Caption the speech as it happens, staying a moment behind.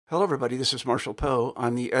Hello, everybody. This is Marshall Poe.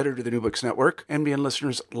 I'm the editor of the New Books Network. NBN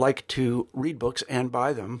listeners like to read books and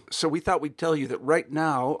buy them. So we thought we'd tell you that right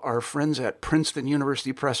now, our friends at Princeton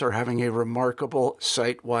University Press are having a remarkable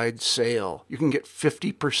site-wide sale. You can get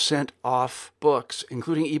 50% off books,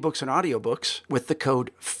 including ebooks and audiobooks, with the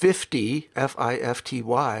code 50,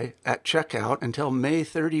 F-I-F-T-Y, at checkout until May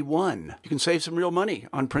 31. You can save some real money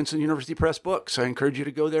on Princeton University Press books. I encourage you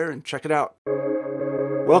to go there and check it out.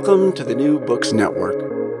 Welcome to the New Books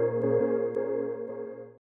Network.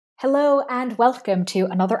 Hello and welcome to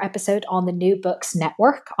another episode on the New Books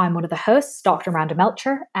Network. I'm one of the hosts, Dr. Miranda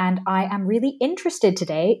Melcher, and I am really interested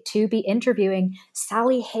today to be interviewing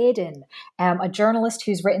Sally Hayden, a journalist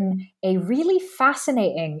who's written a really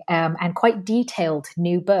fascinating and quite detailed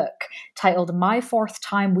new book titled My Fourth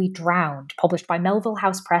Time We Drowned, published by Melville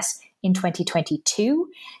House Press in 2022,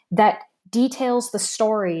 that details the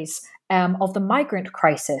stories of the migrant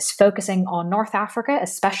crisis, focusing on North Africa,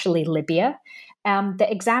 especially Libya,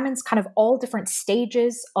 that examines kind of all different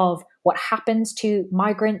stages of what happens to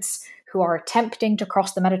migrants who are attempting to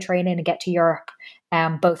cross the Mediterranean and get to Europe,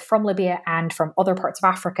 both from Libya and from other parts of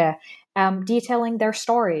Africa, detailing their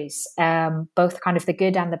stories, both kind of the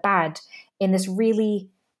good and the bad, in this really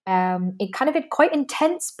quite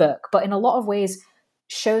intense book, but in a lot of ways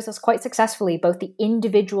shows us quite successfully both the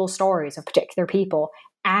individual stories of particular people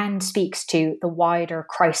and speaks to the wider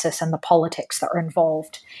crisis and the politics that are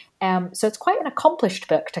involved. So it's quite an accomplished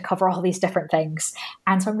book to cover all these different things.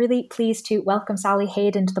 And so I'm really pleased to welcome Sally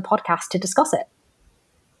Hayden to the podcast to discuss it.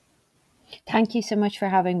 Thank you so much for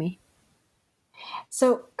having me.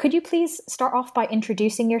 So could you please start off by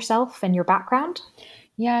introducing yourself and your background?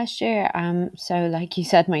 Yeah, sure. So like you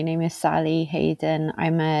said, my name is Sally Hayden.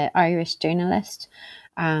 I'm an Irish journalist.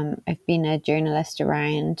 I've been a journalist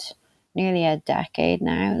around nearly a decade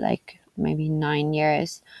now, like maybe 9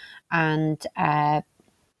 years. And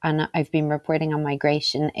I've been reporting on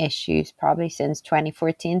migration issues probably since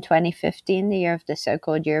 2014, 2015, the year of the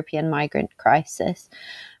so-called European migrant crisis.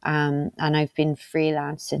 And I've been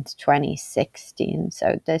freelance since 2016.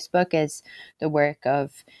 So this book is the work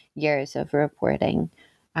of years of reporting,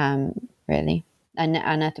 really. And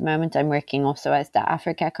at the moment, I'm working also as the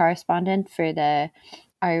Africa correspondent for the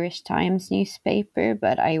Irish Times newspaper,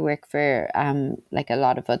 but I work for like a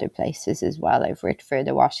lot of other places as well. I've worked for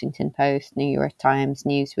the Washington Post, New York Times,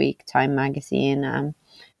 Newsweek, Time Magazine,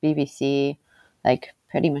 BBC, like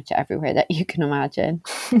pretty much everywhere that you can imagine.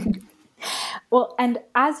 Well, and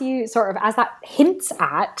as that hints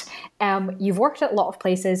at, you've worked at a lot of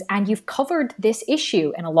places and you've covered this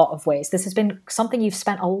issue in a lot of ways. This has been something you've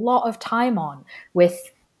spent a lot of time on,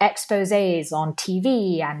 with exposés on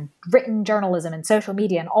TV and written journalism and social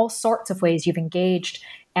media and all sorts of ways you've engaged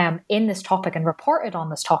in this topic and reported on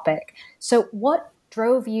this topic. So what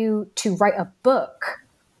drove you to write a book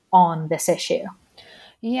on this issue?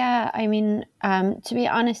 Yeah, I mean, to be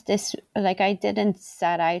honest, I didn't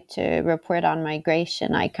set out to report on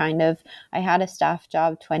migration. I had a staff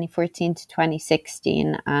job 2014 to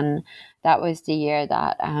 2016, and that was the year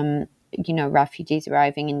that refugees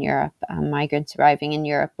arriving in Europe, migrants arriving in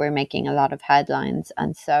Europe were making a lot of headlines.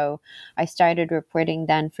 And so I started reporting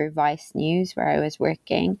then for Vice News, where I was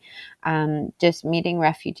working, just meeting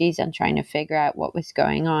refugees and trying to figure out what was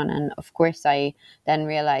going on. And of course, I then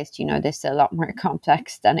realized, this is a lot more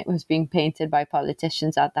complex than it was being painted by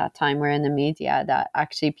politicians at that time or in the media, that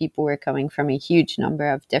actually people were coming from a huge number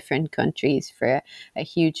of different countries for a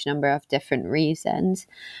huge number of different reasons.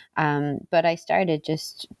 But I started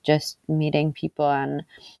just meeting people and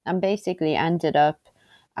basically ended up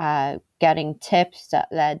getting tips that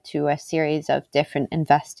led to a series of different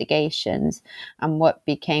investigations. And what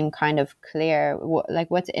became kind of clear,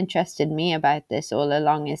 what's interested me about this all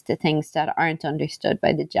along, is the things that aren't understood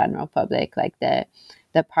by the general public, like the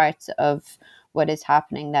parts of what is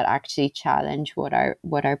happening that actually challenge what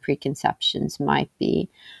our preconceptions might be.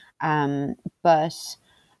 But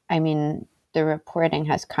I mean, the reporting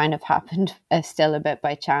has kind of happened still a bit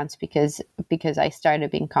by chance because I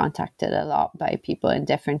started being contacted a lot by people in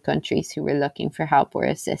different countries who were looking for help or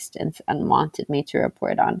assistance and wanted me to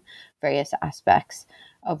report on various aspects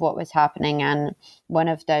of what was happening. And one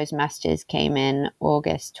of those messages came in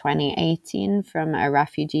August 2018 from a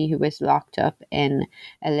refugee who was locked up in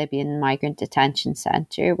a Libyan migrant detention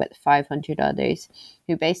center with 500 others,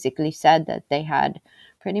 who basically said that they had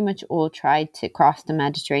pretty much all tried to cross the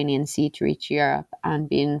Mediterranean Sea to reach Europe and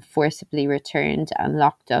been forcibly returned and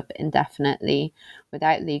locked up indefinitely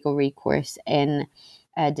without legal recourse in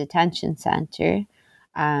a detention center.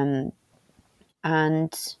 And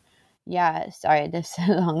Yeah, sorry, this is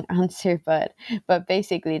a long answer, but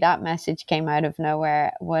basically that message came out of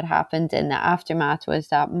nowhere. What happened in the aftermath was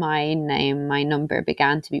that my name, my number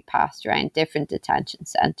began to be passed around different detention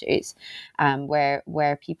centers,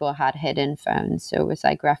 where people had hidden phones. So it was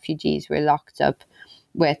like refugees were locked up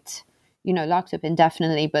with, locked up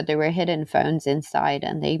indefinitely, but there were hidden phones inside,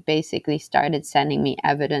 and they basically started sending me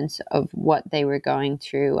evidence of what they were going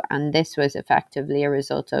through. And this was effectively a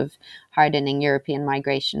result of hardening European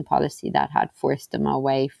migration policy that had forced them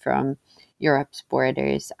away from Europe's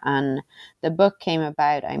borders. And the book came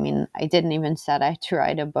about. I mean, I didn't even set out to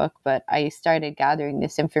write a book, but I started gathering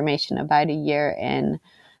this information about a year in.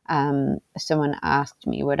 Someone asked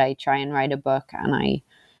me, would I try and write a book? And I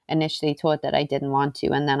initially thought that I didn't want to.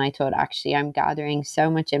 And then I thought, actually, I'm gathering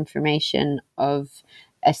so much information of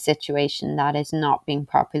a situation that is not being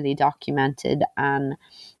properly documented. And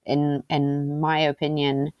in my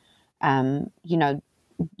opinion,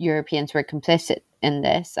 Europeans were complicit in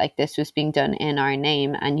this. Like, this was being done in our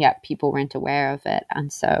name, and yet people weren't aware of it.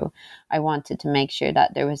 And so I wanted to make sure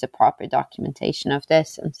that there was a proper documentation of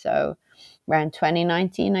this. And so around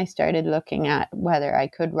 2019, I started looking at whether I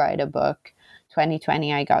could write a book.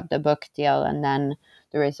 2020, I got the book deal, and then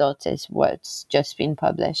the result is what's just been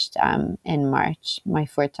published in March, My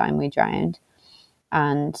Fourth Time We Drowned.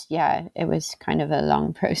 And yeah, it was kind of a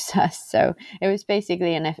long process. So it was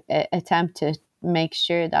basically an attempt to make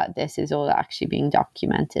sure that this is all actually being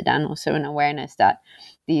documented, and also an awareness that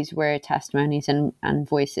these were testimonies and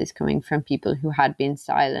voices coming from people who had been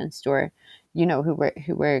silenced, or, who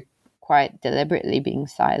were quite deliberately being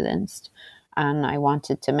silenced. And I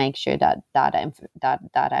wanted to make sure that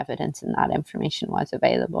evidence and that information was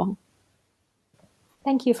available.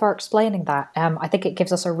 Thank you for explaining that. I think it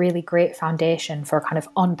gives us a really great foundation for kind of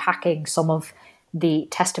unpacking some of the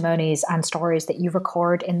testimonies and stories that you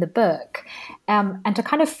record in the book. And to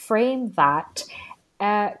kind of frame that,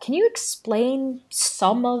 can you explain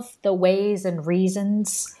some of the ways and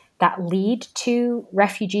reasons that lead to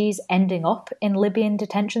refugees ending up in Libyan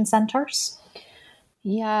detention centres?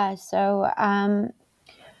 Yeah, so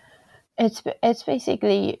it's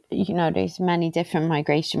basically, there's many different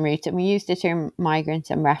migration routes, and we use the term migrants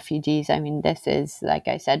and refugees. I mean, this is, like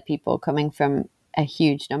I said, people coming from a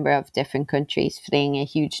huge number of different countries, fleeing a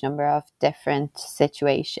huge number of different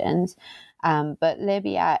situations. But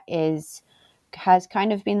Libya has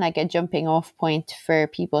kind of been like a jumping off point for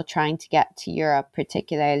people trying to get to Europe,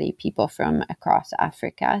 particularly people from across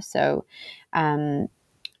Africa. So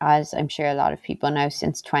as I'm sure a lot of people know,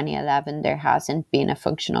 since 2011, there hasn't been a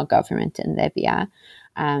functional government in Libya.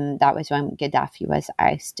 That was when Gaddafi was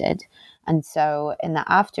ousted. And so in the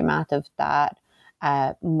aftermath of that,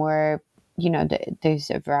 there's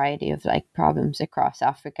a variety of like problems across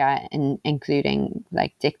Africa, including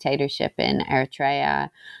like dictatorship in Eritrea,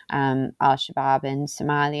 Al-Shabaab in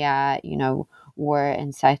Somalia, war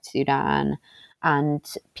in South Sudan. And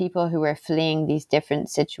people who were fleeing these different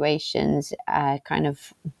situations kind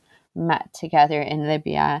of met together in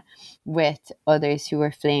Libya with others who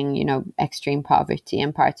were fleeing, extreme poverty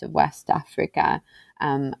in parts of West Africa,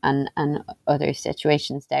 and other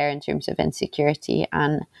situations there in terms of insecurity.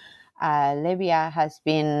 And Libya has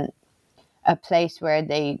been a place where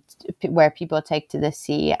people take to the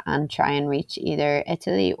sea and try and reach either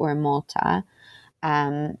Italy or Malta.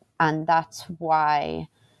 And that's why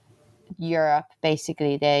Europe,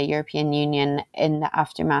 basically the European Union, in the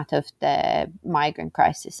aftermath of the migrant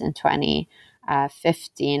crisis in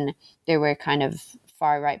 2015, there were kind of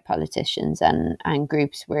far-right politicians and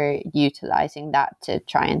groups were utilizing that to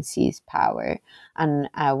try and seize power. And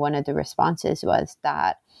one of the responses was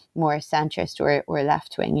that more centrist or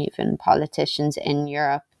left-wing even politicians in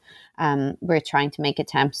Europe were trying to make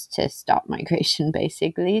attempts to stop migration,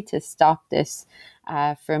 basically, to stop this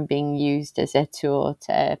from being used as a tool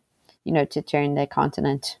to turn the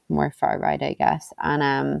continent more far right, I guess.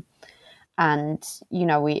 And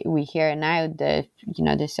we hear now the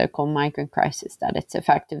so-called migrant crisis, that it's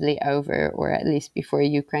effectively over, or at least before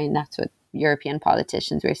Ukraine, that's what European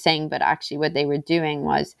politicians were saying. But actually what they were doing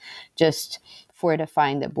was just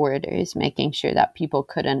fortifying the borders, making sure that people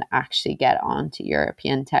couldn't actually get onto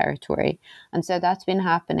European territory. And so that's been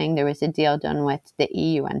happening. There was a deal done with the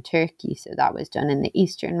EU and Turkey. So that was done in the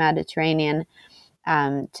Eastern Mediterranean,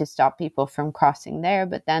 to stop people from crossing there.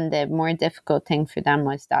 But then the more difficult thing for them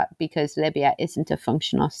was that because Libya isn't a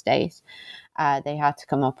functional state, they had to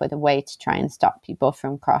come up with a way to try and stop people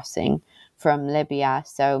from crossing from Libya.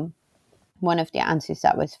 So one of the answers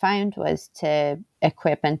that was found was to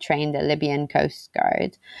equip and train the Libyan Coast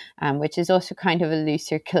Guard, which is also kind of a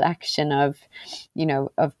looser collection of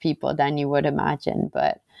people than you would imagine.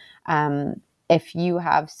 But if you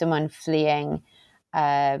have someone fleeing,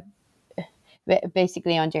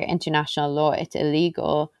 basically under international law, it's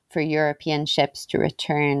illegal for European ships to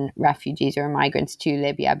return refugees or migrants to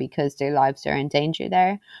Libya because their lives are in danger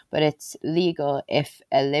there. But it's legal if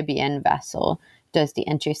a Libyan vessel does the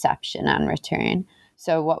interception and return.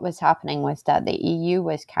 So what was happening was that the EU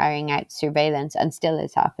was carrying out surveillance, and still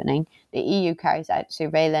is happening. The EU carries out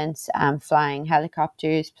surveillance, flying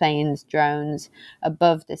helicopters, planes, drones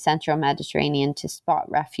above the central Mediterranean to spot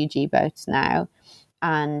refugee boats now.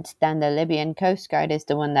 And then the Libyan Coast Guard is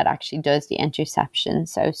the one that actually does the interception.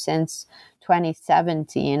 So since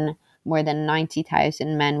 2017, more than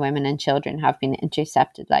 90,000 men, women, and children have been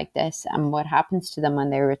intercepted like this. And what happens to them when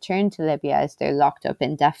they return to Libya is they're locked up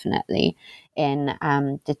indefinitely in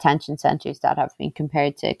detention centers that have been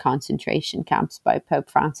compared to concentration camps by Pope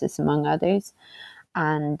Francis, among others.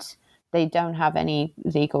 And they don't have any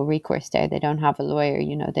legal recourse there. They don't have a lawyer,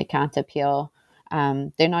 you know, they can't appeal.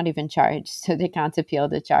 They're not even charged, so they can't appeal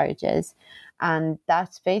the charges. And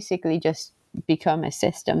that's basically just become a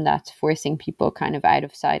system that's forcing people kind of out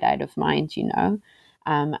of sight, out of mind, you know.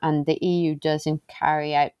 And the EU doesn't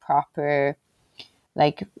carry out proper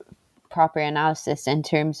analysis in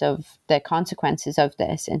terms of the consequences of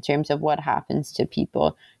this, in terms of what happens to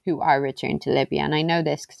people who are returned to Libya. And I know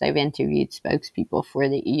this because I've interviewed spokespeople for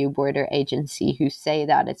the EU border agency who say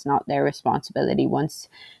that it's not their responsibility once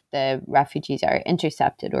the refugees are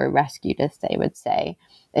intercepted or rescued, as they would say.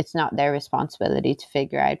 It's not their responsibility to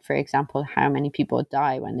figure out, for example, how many people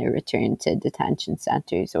die when they're returned to detention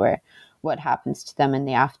centers or what happens to them in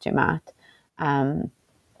the aftermath.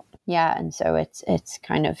 And so it's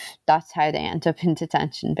kind of, that's how they end up in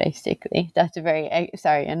detention, basically. That's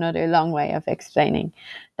a another long way of explaining.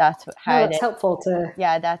 That's how it's helpful to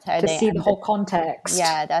that's how to they see the whole context.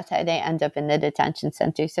 Yeah, that's how they end up in the detention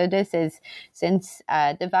center. So this is, since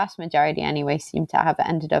the vast majority anyway seem to have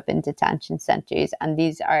ended up in detention centers, and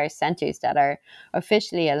these are centers that are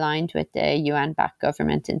officially aligned with the UN-backed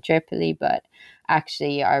government in Tripoli, but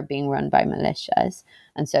actually are being run by militias.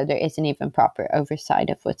 And so there isn't even proper oversight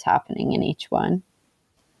of what's happening in each one.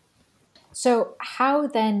 So how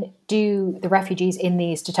then do the refugees in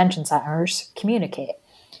these detention centers communicate,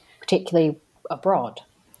 particularly abroad?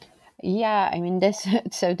 Yeah, I mean, this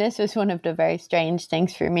was one of the very strange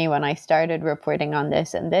things for me when I started reporting on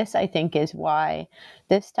this. And this, I think, is why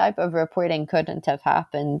this type of reporting couldn't have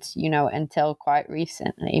happened, you know, until quite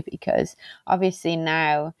recently, because obviously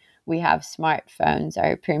now we have smartphones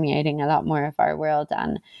are permeating a lot more of our world,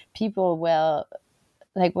 and people will,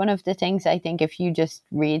 like, one of the things I think, if you just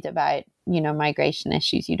read about, you know, migration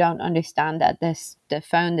issues, you don't understand that the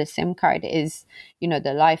phone, the SIM card is, you know,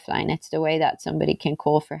 the lifeline. It's the way that somebody can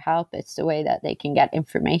call for help. It's the way that they can get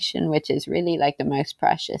information, which is really like the most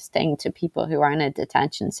precious thing to people who are in a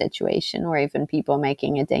detention situation or even people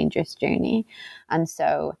making a dangerous journey. And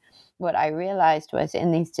so what I realized was,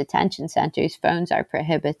 in these detention centers, phones are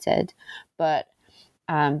prohibited, but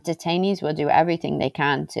detainees will do everything they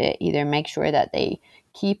can to either make sure that they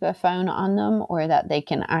keep a phone on them, or that they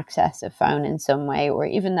can access a phone in some way, or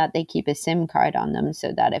even that they keep a SIM card on them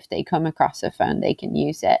so that if they come across a phone, they can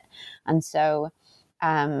use it. And so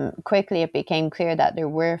quickly it became clear that there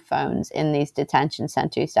were phones in these detention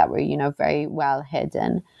centers that were, you know, very well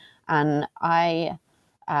hidden. And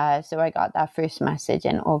so I got that first message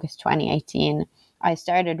in August 2018. I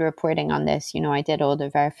started reporting on this. You know, I did all the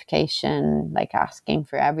verification, like asking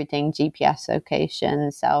for everything, GPS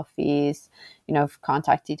location, selfies, you know,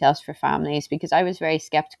 contact details for families, because I was very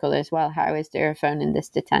skeptical as well. How is there a phone in this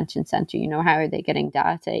detention center? You know, how are they getting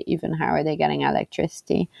data? Even how are they getting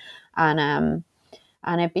electricity? And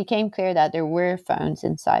it became clear that there were phones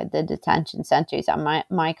inside the detention centers, and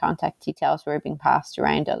my contact details were being passed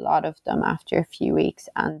around, a lot of them, after a few weeks,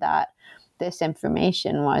 and that this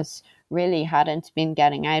information hadn't been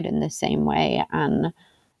getting out in the same way. And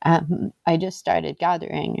I just started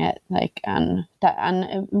gathering it,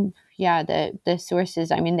 the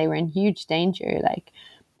sources, I mean, they were in huge danger. Like,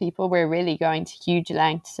 people were really going to huge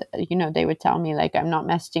lengths. You know, they would tell me, like, I'm not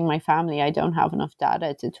messaging my family. I don't have enough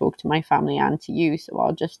data to talk to my family and to you. So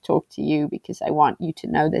I'll just talk to you because I want you to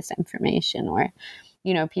know this information. Or,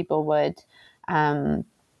 you know, people would, they'd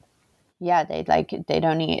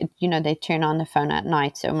only, you know, they turn on the phone at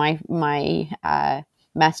night. So my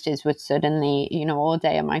messages would suddenly, all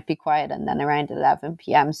day it might be quiet, and then around 11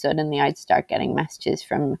 p.m. suddenly I'd start getting messages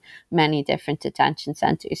from many different detention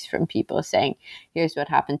centers from people saying, here's what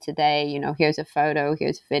happened today, here's a photo,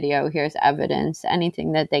 here's a video, here's evidence,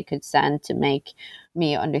 anything that they could send to make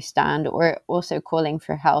me understand, or also calling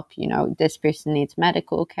for help. This person needs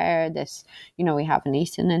medical care, this, we haven't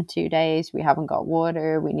eaten in 2 days, we haven't got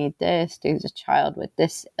water, we need this, there's a child with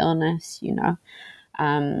this illness,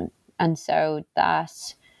 and so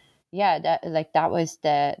that was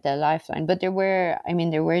the lifeline. But there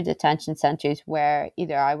were detention centers where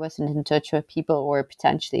either I wasn't in touch with people, or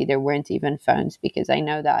potentially there weren't even phones, because I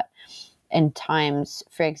know that in times,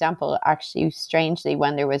 for example, actually, strangely,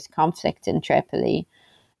 when there was conflict in Tripoli,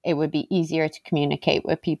 it would be easier to communicate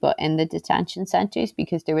with people in the detention centers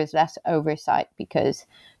because there was less oversight, because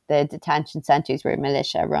the detention centers were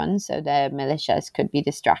militia run. So the militias could be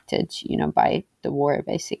distracted, by the war,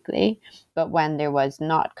 basically. But when there was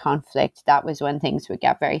not conflict, that was when things would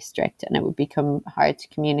get very strict and it would become hard to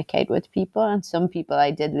communicate with people. And some people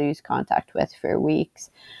I did lose contact with for weeks.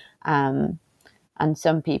 And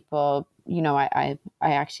some people, I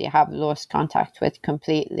actually have lost contact with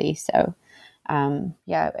completely. So,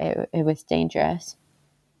 it was dangerous.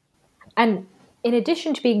 And in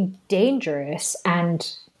addition to being dangerous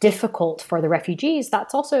and difficult for the refugees,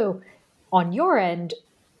 that's also, on your end,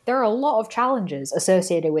 there are a lot of challenges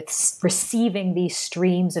associated with receiving these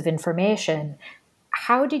streams of information.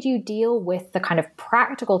 How did you deal with the kind of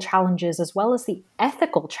practical challenges as well as the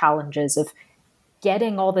ethical challenges of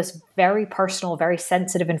getting all this very personal, very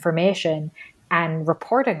sensitive information and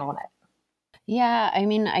reporting on it? Yeah,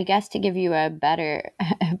 I guess to give you a better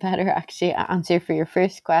actually answer for your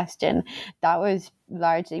first question, that was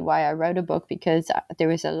largely why I wrote a book, because there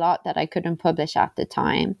was a lot that I couldn't publish at the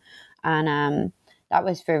time. And that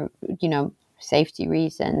was for, safety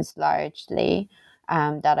reasons largely,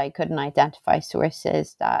 that I couldn't identify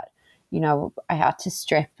sources, that I had to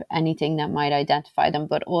strip anything that might identify them.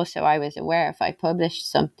 But also I was aware if I published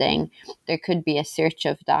something, there could be a search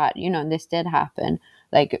of that, and this did happen.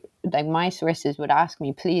 Like my sources would ask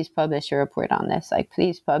me, please publish a report on this,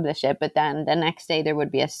 please publish it. But then the next day there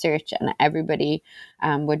would be a search, and everybody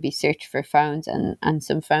would be searched for phones, and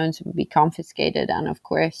some phones would be confiscated. And of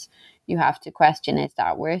course you have to question, is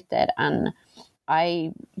that worth it? And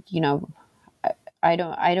I don't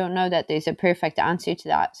know that there's a perfect answer to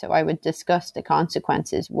that. So I would discuss the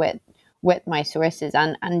consequences with my sources,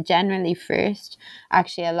 and generally first,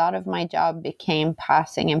 actually a lot of my job became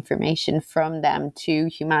passing information from them to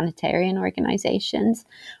humanitarian organizations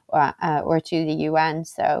or to the UN.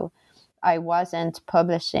 So I wasn't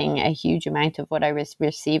publishing a huge amount of what I was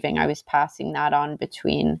receiving. I was passing that on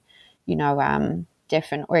between,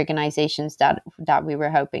 different organizations that we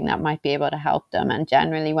were hoping that might be able to help them. And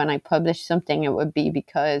generally when I published something, it would be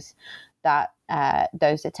because that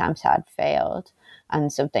those attempts had failed,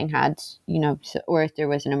 and something had, or if there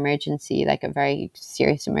was an emergency, like a very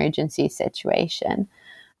serious emergency situation.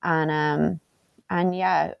 And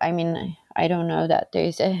yeah, I don't know that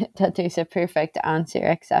there's a perfect answer,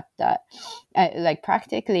 except that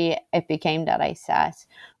practically it became that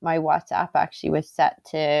my WhatsApp actually was set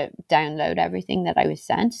to download everything that I was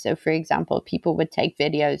sent. So for example, people would take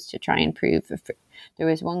videos to try and prove. There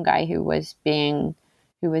was one guy who was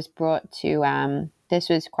brought to, this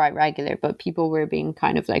was quite regular, but people were being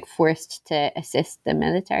kind of forced to assist the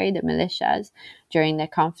militias during the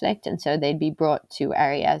conflict. And so they'd be brought to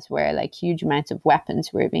areas where huge amounts of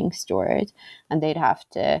weapons were being stored, and they'd have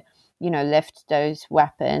to, lift those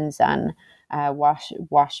weapons and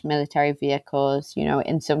wash military vehicles.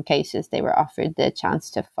 In some cases they were offered the chance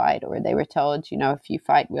to fight, or they were told, if you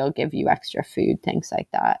fight, we'll give you extra food, things like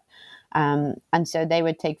that. And so they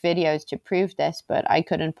would take videos to prove this, but I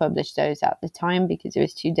couldn't publish those at the time because it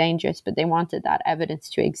was too dangerous. But they wanted that evidence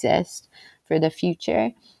to exist for the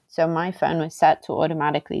future. So my phone was set to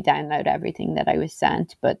automatically download everything that I was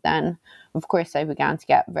sent. But then, of course, I began to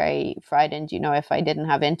get very frightened, if I didn't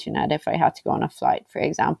have internet, if I had to go on a flight, for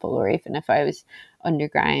example, or even if I was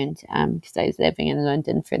underground, because I was living in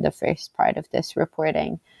London for the first part of this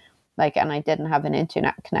reporting. And I didn't have an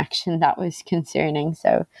internet connection. That was concerning.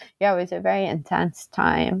 So yeah, it was a very intense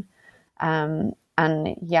time. And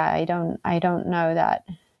yeah, I don't know that.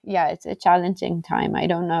 Yeah, it's a challenging time. I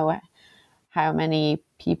don't know how many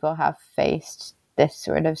people have faced this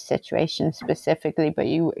sort of situation specifically, but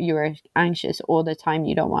you are anxious all the time.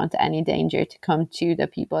 You don't want any danger to come to the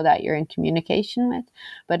people that you're in communication with.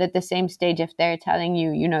 But at the same stage, if they're telling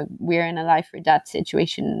you, we're in a life or death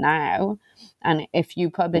situation now, and if you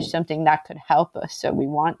publish something that could help us, so we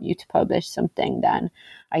want you to publish something, then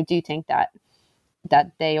I do think that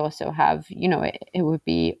that they also have, it would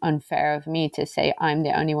be unfair of me to say I'm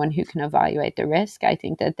the only one who can evaluate the risk. I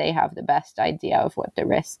think that they have the best idea of what the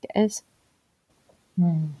risk is.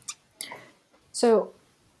 So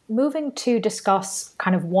moving to discuss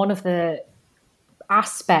kind of one of the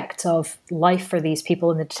aspects of life for these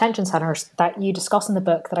people in the detention centers that you discuss in the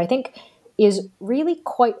book that I think is really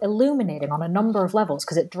quite illuminating on a number of levels,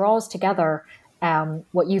 because it draws together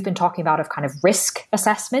what you've been talking about of kind of risk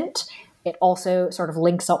assessment. It also sort of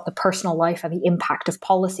links up the personal life and the impact of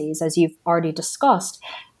policies, as you've already discussed.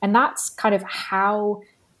 And that's kind of how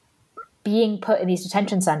being put in these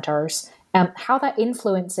detention centers, how that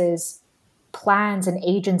influences plans and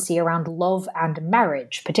agency around love and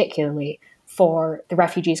marriage, particularly for the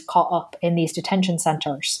refugees caught up in these detention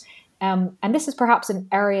centers. And this is perhaps an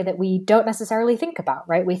area that we don't necessarily think about,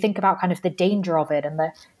 right? We think about kind of the danger of it and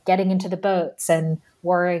the getting into the boats and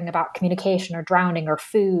worrying about communication or drowning or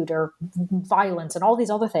food or violence and all these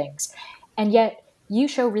other things. And yet you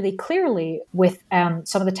show really clearly with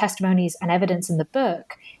some of the testimonies and evidence in the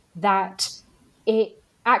book that it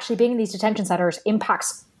actually being in these detention centers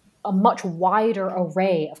impacts a much wider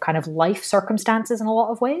array of kind of life circumstances in a lot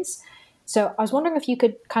of ways. So I was wondering if you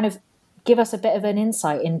could kind of give us a bit of an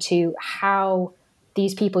insight into how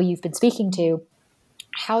these people you've been speaking to,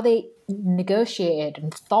 how they negotiated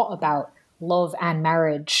and thought about love and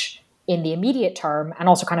marriage in the immediate term and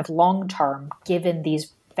also kind of long term, given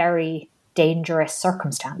these very dangerous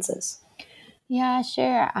circumstances. Yeah,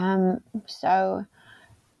 sure. So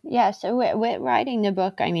with writing the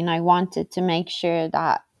book, I mean, I wanted to make sure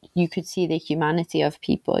that you could see the humanity of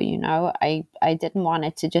people, I didn't want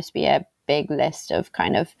it to just be a big list of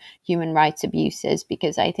kind of human rights abuses,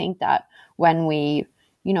 because I think that when we,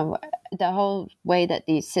 the whole way that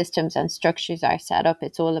these systems and structures are set up,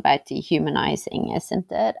 it's all about dehumanizing, isn't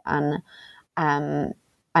it? And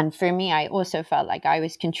for me, I also felt like I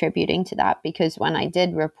was contributing to that, because when I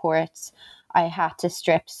did reports, I had to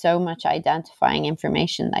strip so much identifying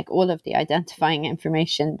information, like all of the identifying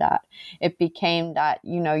information, that it became that,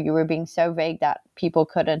 you were being so vague that people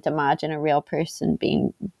couldn't imagine a real person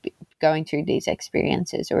going through these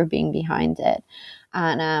experiences or being behind it.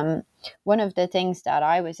 And one of the things that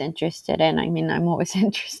I was interested in, I mean, I'm always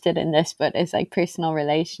interested in this, but it's like personal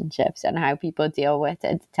relationships and how people deal with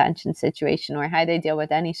a detention situation, or how they deal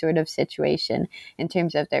with any sort of situation in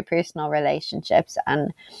terms of their personal relationships.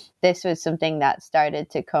 And this was something that started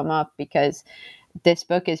to come up because this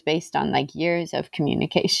book is based on like years of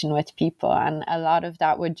communication with people, and a lot of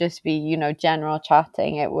that would just be, general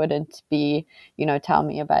chatting. It wouldn't be, tell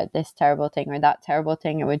me about this terrible thing or that terrible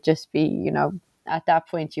thing. It would just be, at that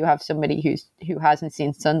point you have somebody who hasn't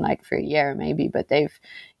seen sunlight for a year maybe, but they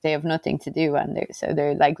have nothing to do, and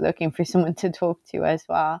they're like looking for someone to talk to as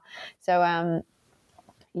well. So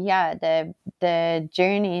the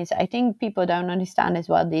journeys, I think people don't understand as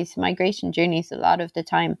well, these migration journeys, a lot of the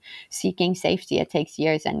time seeking safety, it takes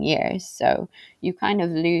years and years. So you kind of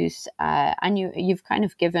lose and you've kind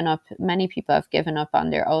of given up. Many people have given up on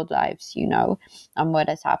their old lives, on what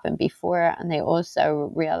has happened before. And they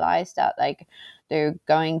also realize that like they're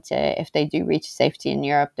going to, if they do reach safety in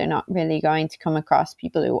Europe, they're not really going to come across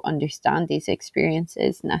people who understand these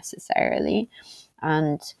experiences necessarily.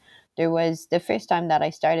 And there was the first time that I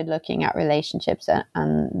started looking at relationships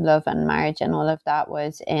and love and marriage and all of that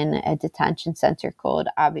was in a detention center called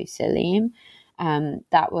Abu Salim.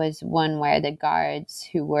 That was one where the guards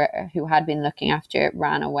who had been looking after it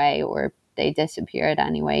ran away, or they disappeared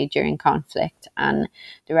anyway during conflict, and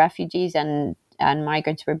the refugees and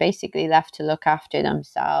migrants were basically left to look after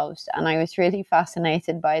themselves. And I was really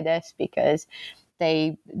fascinated by this because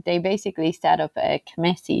they basically set up a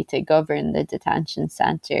committee to govern the detention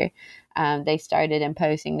center. They started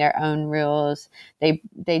imposing their own rules. They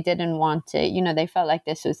didn't want to, they felt like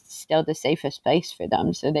this was still the safest place for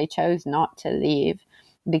them. So they chose not to leave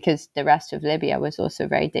because the rest of Libya was also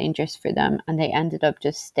very dangerous for them. And they ended up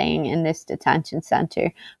just staying in this detention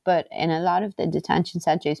center. But in a lot of the detention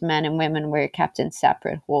centers, men and women were kept in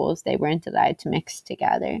separate halls. They weren't allowed to mix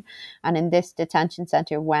together. And in this detention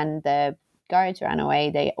center, when the guards ran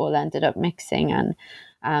away, they all ended up mixing. And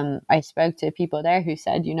I spoke to people there who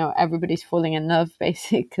said, everybody's falling in love,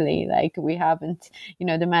 basically. Like we haven't,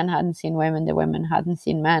 the men hadn't seen women, the women hadn't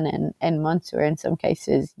seen men in months, or in some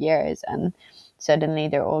cases years. And suddenly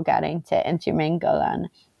they're all getting to intermingle. And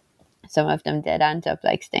some of them did end up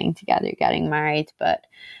like staying together, getting married. But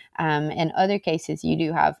in other cases, you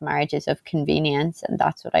do have marriages of convenience. And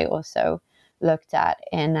that's what I also looked at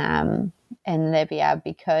in Libya,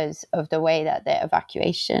 because of the way that the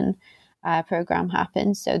evacuation program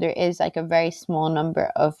happens. So there is like a very small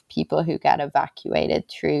number of people who get evacuated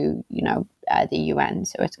through, the UN.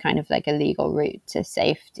 So it's kind of like a legal route to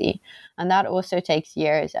safety. And that also takes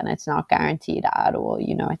years, and it's not guaranteed at all.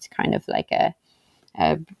 It's kind of like a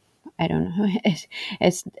I don't know.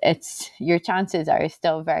 It's your chances are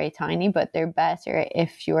still very tiny, but they're better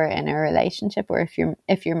if you're in a relationship or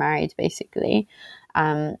if you're married, basically.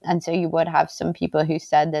 And so you would have some people who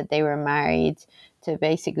said that they were married to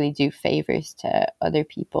basically do favors to other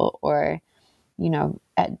people, or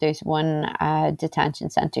there's one detention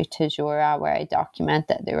center, Tajura, where I document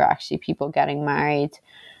that there were actually people getting married.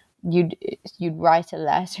 You'd write a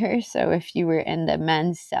letter. So if you were in the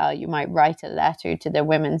men's cell, you might write a letter to the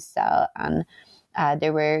women's cell, and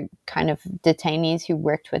there were kind of detainees who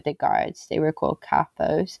worked with the guards. They were called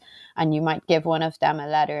capos, and you might give one of them a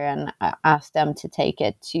letter and ask them to take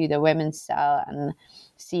it to the women's cell and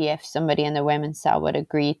see if somebody in the women's cell would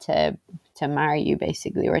agree to marry you,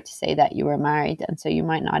 basically, or to say that you were married. And so you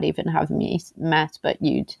might not even have met, but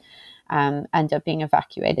you'd end up being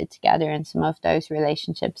evacuated together, and some of those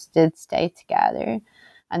relationships did stay together.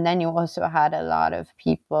 And then you also had a lot of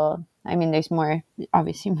people, there's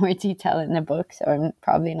obviously more detail in the book, so I'm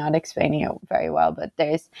probably not explaining it very well, but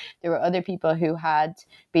there were other people who had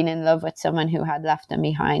been in love with someone who had left them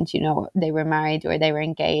behind. They were married or they were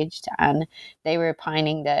engaged, and they were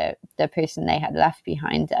pining the person they had left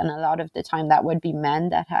behind. And a lot of the time that would be men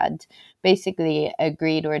that had basically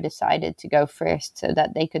agreed or decided to go first, so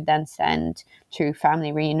that they could then send through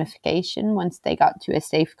family reunification. Once they got to a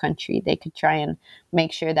safe country, they could try and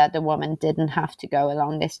make sure that the woman didn't have to go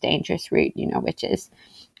along this dangerous route, which is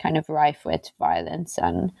kind of rife with violence,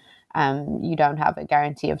 and you don't have a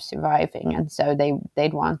guarantee of surviving. And so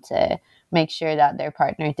they'd want to make sure that their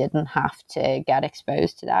partner didn't have to get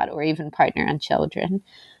exposed to that, or even partner and children.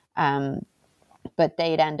 But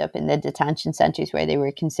they'd end up in the detention centers where they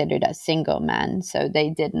were considered as single men. So they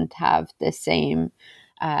didn't have the same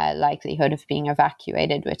likelihood of being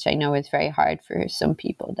evacuated, which I know is very hard for some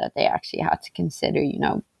people, that they actually had to consider,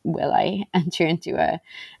 will I enter into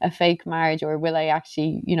a fake marriage, or will I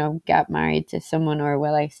actually, get married to someone, or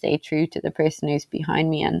will I stay true to the person who's behind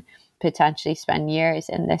me and potentially spend years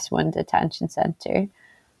in this one detention center.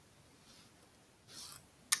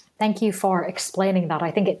 Thank you for explaining that.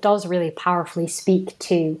 I think it does really powerfully speak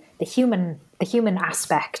to the human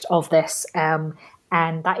aspect of this, and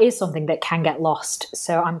that is something that can get lost.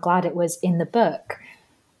 So I'm glad it was in the book.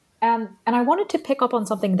 And I wanted to pick up on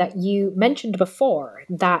something that you mentioned before,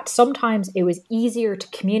 that sometimes it was easier to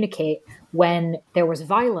communicate when there was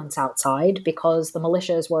violence outside, because the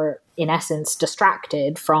militias were, in essence,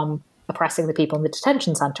 distracted from oppressing the people in the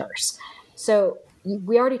detention centers. So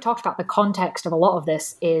we already talked about the context of a lot of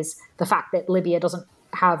this is the fact that Libya doesn't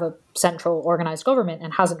have a central organized government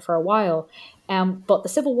and hasn't for a while. But the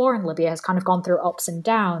civil war in Libya has kind of gone through ups and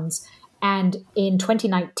downs. And in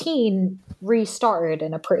 2019, restarted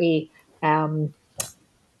in a pretty high-level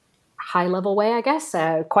way, I guess,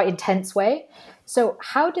 quite intense way. So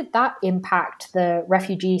how did that impact the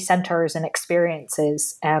refugee centers and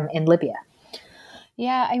experiences in Libya?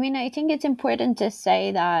 Yeah, I think it's important to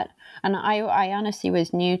say that, and I honestly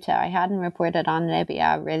was I hadn't reported on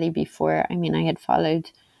Libya really before. I had followed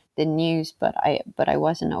the news, but I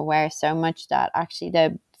wasn't aware so much that actually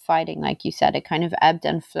the fighting, like you said, it kind of ebbed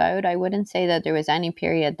and flowed. I wouldn't say that there was any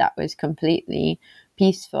period that was completely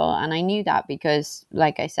peaceful. And I knew that because,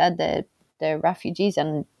 like I said, the refugees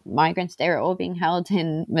and migrants, they were all being held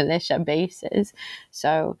in militia bases.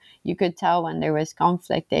 So you could tell when there was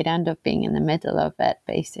conflict, they'd end up being in the middle of it,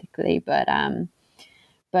 basically. But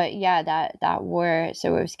yeah, that war,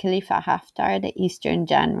 so it was Khalifa Haftar, the Eastern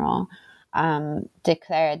general,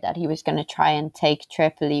 declared that he was going to try and take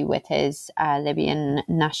Tripoli with his Libyan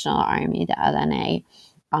National Army, the LNA,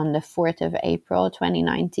 on the 4th of April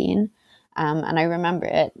 2019. And I remember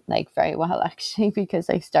it very well, actually, because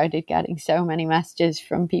I started getting so many messages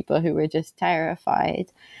from people who were just terrified.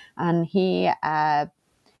 And that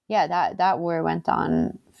war went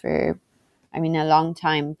on for, a long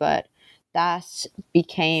time, but that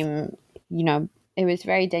became, it was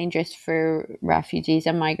very dangerous for refugees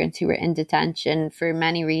and migrants who were in detention for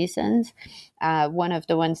many reasons. One of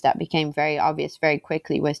the ones that became very obvious very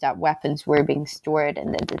quickly was that weapons were being stored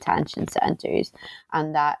in the detention centers,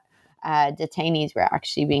 and that detainees were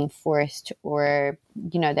actually being forced, or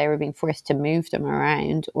they were being forced to move them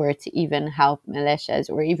around, or to even help militias,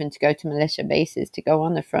 or even to go to militia bases to go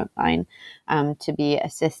on the front line to be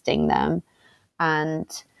assisting them. And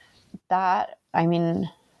that,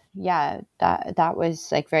 that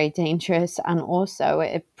was very dangerous. And also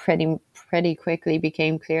it pretty quickly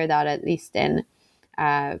became clear that, at least in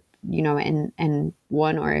in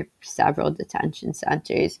one or several detention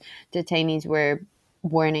centers, detainees were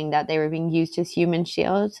warning that they were being used as human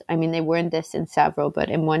shields. I mean, they warned this in several, but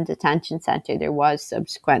in one detention center, there was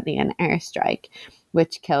subsequently an airstrike,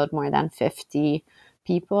 which killed more than 50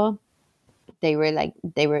 people. There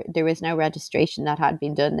was no registration that had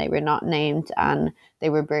been done. They were not named, and they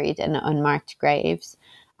were buried in unmarked graves.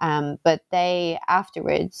 But they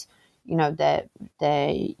afterwards,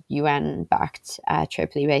 the UN-backed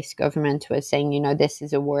Tripoli-based government was saying, this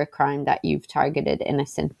is a war crime that you've targeted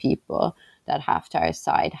innocent people that Haftar's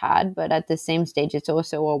side had. But at the same stage, it's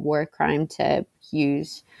also a war crime to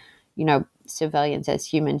use, civilians as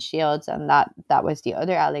human shields. And that was the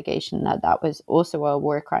other allegation, that was also a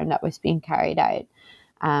war crime that was being carried out.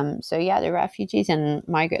 So yeah, the refugees and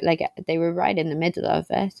migrant, they were right in the middle of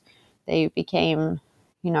it. They became,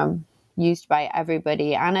 used by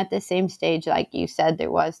everybody. And at the same stage, like you said,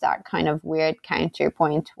 there was that kind of weird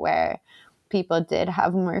counterpoint where people did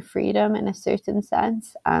have more freedom in a certain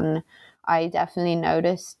sense. And I definitely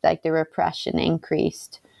noticed like the repression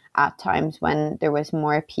increased at times when there was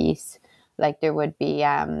more peace. Like there would be,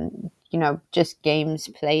 just games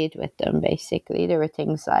played with them, basically. There were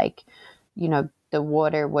things like, the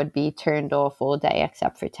water would be turned off all day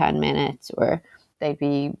except for 10 minutes, or they'd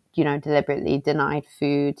be, deliberately denied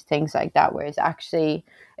food, things like that. Whereas actually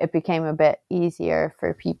it became a bit easier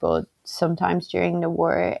for people sometimes during the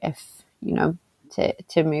war if,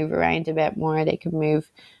 to move around a bit more. They could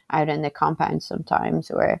move out in the compound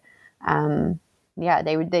sometimes, or,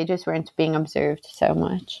 they just weren't being observed so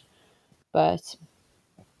much. But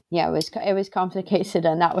yeah, it was complicated,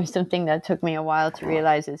 and that was something that took me a while to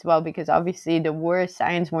realize as well, because obviously the war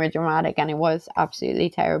sounds more dramatic, and it was absolutely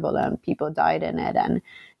terrible, and people died in it, and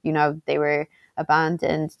they were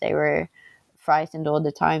abandoned, they were frightened all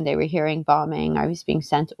the time, they were hearing bombing. I was being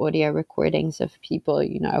sent audio recordings of people,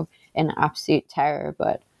 in absolute terror.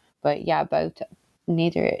 But yeah,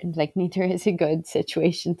 neither is a good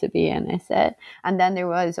situation to be in, is it? And then there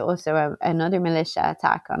was also another militia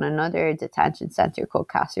attack on another detention center called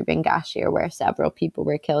Qasr bin Ghashir, where several people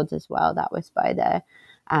were killed as well. That was by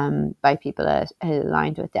people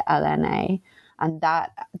aligned with the LNA. And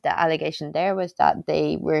that the allegation there was that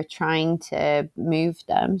they were trying to move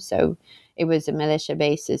them. So it was a militia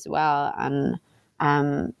base as well. And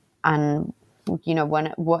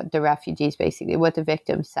what the refugees, basically, what the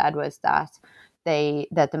victims said was that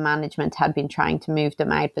the management had been trying to move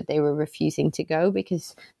them out, but they were refusing to go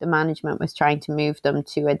because the management was trying to move them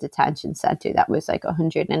to a detention center that was like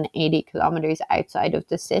 180 kilometers outside of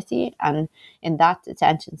the city. And in that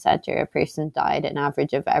detention center, a person died an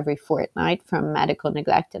average of every fortnight from medical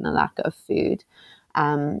neglect and a lack of food.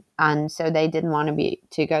 And so they didn't want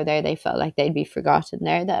to go there. They felt like they'd be forgotten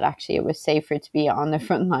there, that actually it was safer to be on the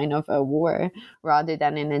front line of a war rather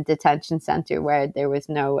than in a detention center where there was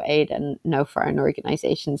no aid and no foreign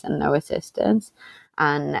organizations and no assistance.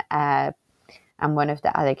 And one of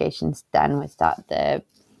the allegations then was that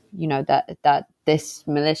that this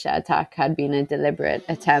militia attack had been a deliberate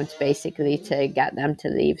attempt basically to get them to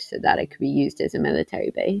leave so that it could be used as a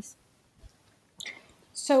military base.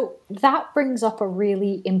 So that brings up a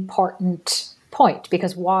really important point,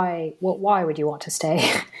 because why would you want to stay?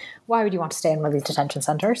 Why would you want to stay in one of these detention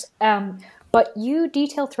centers? But you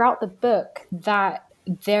detail throughout the book that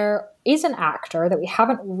there is an actor that we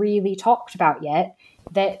haven't really talked about yet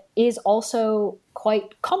that is also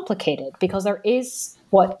quite complicated, because there is,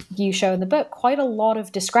 what you show in the book, quite a lot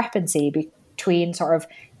of discrepancy between sort of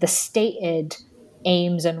the stated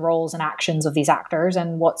aims and roles and actions of these actors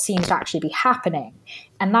and what seems to actually be happening.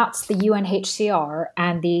 And that's the UNHCR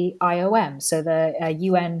and the IOM, so the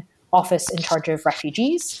UN Office in Charge of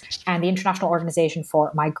Refugees and the International Organization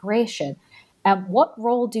for Migration. What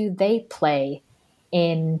role do they play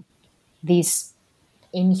in these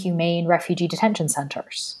inhumane refugee detention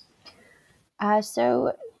centers?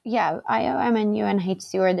 Yeah, IOM and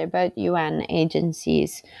UNHCR, they're both UN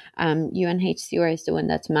agencies. UNHCR is the one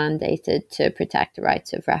that's mandated to protect the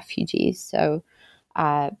rights of refugees. So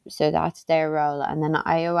that's their role. And then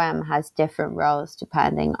IOM has different roles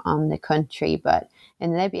depending on the country. But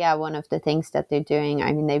in Libya, one of the things that they're doing,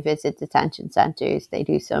 I mean, they visit detention centers, they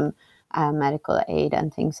do some medical aid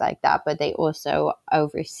and things like that. But they also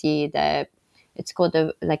oversee it's called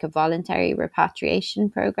a voluntary repatriation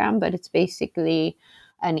program, but it's basically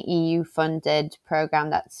an EU-funded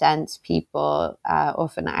program that sends people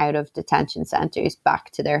often out of detention centres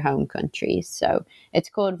back to their home countries. So it's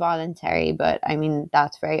called voluntary, but I mean,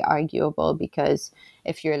 that's very arguable, because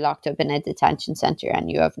if you're locked up in a detention centre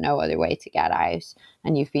and you have no other way to get out,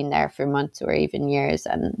 and you've been there for months or even years,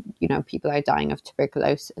 and people are dying of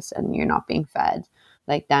tuberculosis and you're not being fed,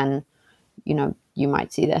 like then, you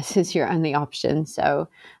might see this as your only option. So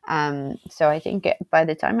I think by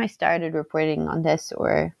the time I started reporting on this,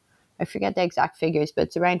 or I forget the exact figures, but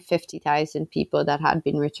it's around 50,000 people that had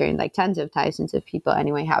been returned, like tens of thousands of people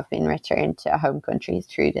anyway, have been returned to home countries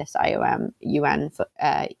through this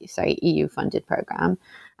EU funded program.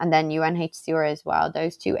 And then UNHCR as well.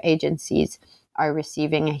 Those two agencies are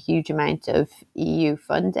receiving a huge amount of EU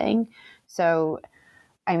funding. So,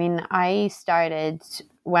 I mean,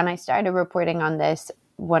 when I started reporting on this,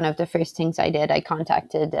 one of the first things I did, I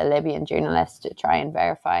contacted a Libyan journalist to try and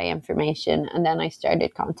verify information. And then I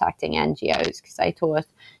started contacting NGOs because I thought,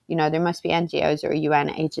 there must be NGOs or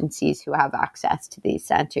UN agencies who have access to these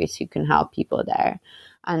centers who can help people there.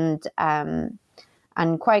 And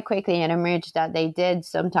quite quickly it emerged that they did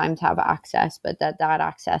sometimes have access, but that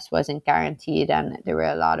access wasn't guaranteed. And there were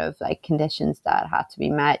a lot of conditions that had to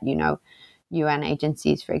be met, UN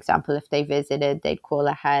agencies, for example, if they visited, they'd call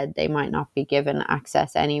ahead. They might not be given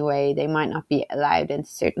access anyway. They might not be allowed into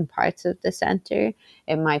certain parts of the center.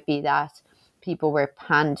 It might be that people were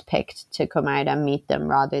handpicked to come out and meet them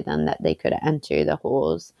rather than that they could enter the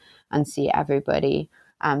halls and see everybody.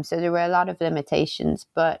 So there were a lot of limitations.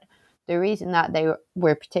 But the reason that they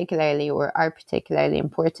were particularly or are particularly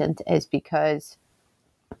important is because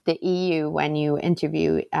the EU, when you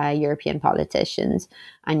interview European politicians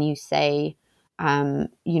and you say,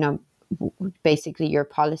 basically your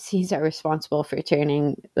policies are responsible for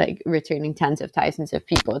returning tens of thousands of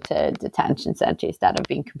people to detention centers that have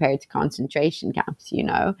been compared to concentration camps,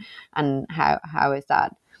 and how is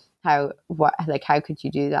that? How could you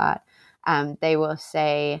do that? They will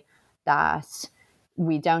say that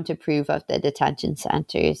we don't approve of the detention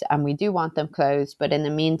centers and we do want them closed, but in the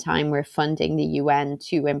meantime, we're funding the UN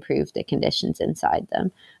to improve the conditions inside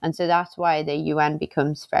them. And so that's why the UN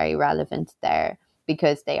becomes very relevant there,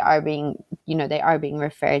 because they are being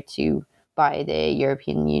referred to by the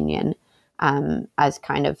European Union as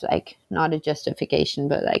kind of not a justification,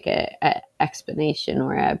 but a explanation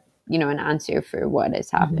or an answer for what is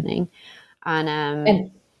happening.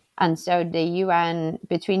 And so the UN,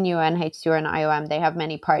 between UNHCR and IOM, they have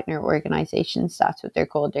many partner organizations. That's what they're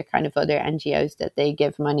called. They're kind of other NGOs that they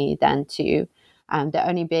give money then to. The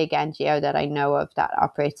only big NGO that I know of that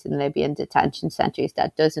operates in Libyan detention centers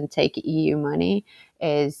that doesn't take EU money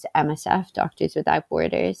is MSF, Doctors Without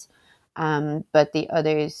Borders. But the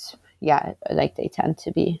others, they tend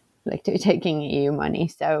to be they're taking EU money.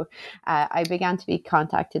 So I began to be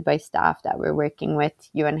contacted by staff that were working with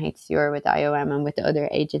UNHCR, with IOM, and with other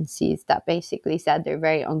agencies that basically said they're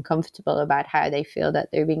very uncomfortable about how they feel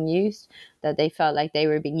that they're being used, that they felt like they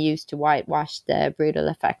were being used to whitewash the brutal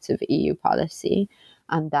effects of EU policy,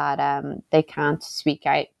 and that they can't speak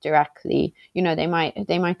out directly. They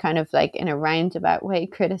might kind of in a roundabout way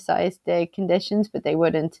criticize the conditions, but they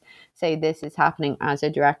wouldn't say this is happening as a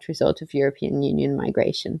direct result of European Union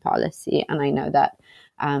migration policy. And I know that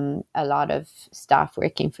a lot of staff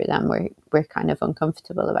working for them were kind of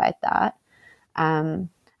uncomfortable about that. And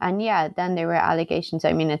then there were allegations.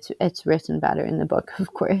 I mean, it's written better in the book,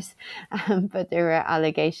 of course, but there were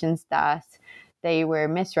allegations that they were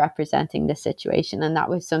misrepresenting the situation. And that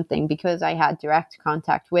was something, because I had direct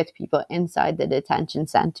contact with people inside the detention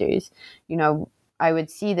centers. I would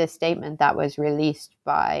see the statement that was released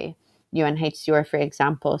by UNHCR, for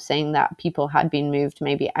example, saying that people had been moved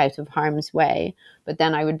maybe out of harm's way. But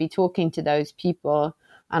then I would be talking to those people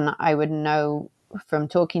and I would know from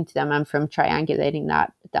talking to them and from triangulating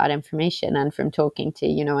that information and from talking to,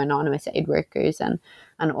 anonymous aid workers and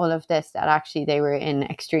all of this, that actually they were in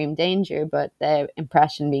extreme danger. But the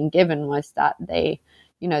impression being given was that they,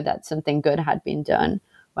 that something good had been done,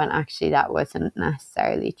 when actually that wasn't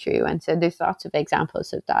necessarily true. And so there's lots of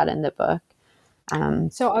examples of that in the book.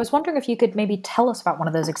 So I was wondering if you could maybe tell us about one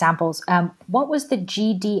of those examples. What was the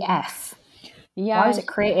GDF? Why was it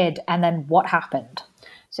created? And then what happened?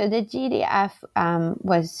 So the GDF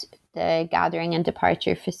was the Gathering and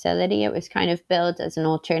Departure Facility. It was kind of built as an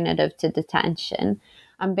alternative to detention.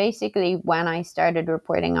 And basically, when I started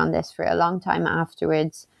reporting on this for a long time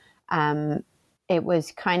afterwards, it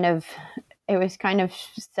was kind of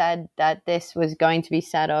said that this was going to be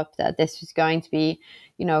set up, that this was going to be,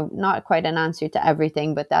 not quite an answer to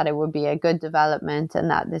everything, but that it would be a good development and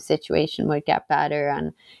that the situation would get better.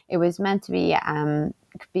 And it was meant to be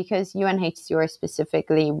because UNHCR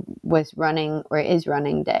specifically was running or is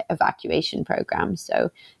running the evacuation program.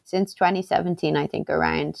 So since 2017, I think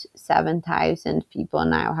around 7,000 people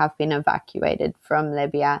now have been evacuated from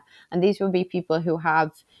Libya. And these will be people who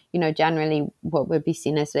have, generally what would be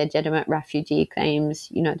seen as legitimate refugee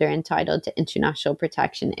claims. They're entitled to international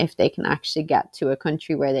protection if they can actually get to a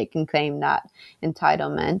country where they can claim that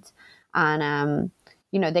entitlement. And,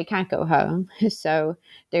 they can't go home. So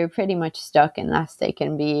they're pretty much stuck unless they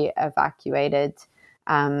can be evacuated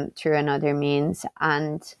through another means.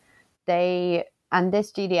 And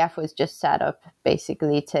this GDF was just set up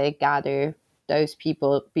basically to gather those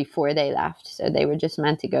people before they left. So they were just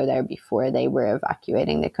meant to go there before they were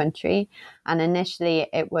evacuating the country. And initially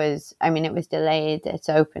it was delayed, its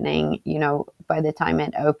opening. By the time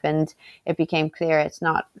it opened, it became clear it's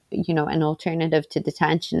not, an alternative to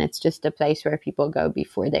detention. It's just a place where people go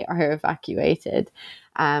before they are evacuated,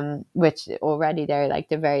 which already they're like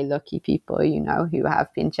the very lucky people, who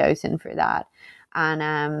have been chosen for that.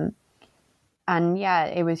 And yeah,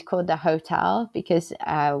 it was called the hotel because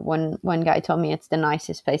one guy told me it's the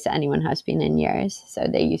nicest place that anyone has been in years. So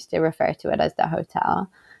they used to refer to it as the hotel.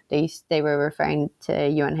 They were referring to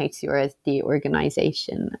UNHCR as the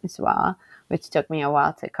organization as well, which took me a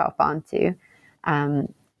while to cop onto.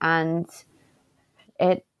 And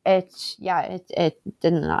it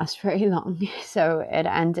didn't last very long. So it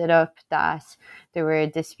ended up that there were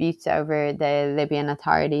disputes over the Libyan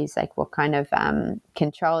authorities, like what kind of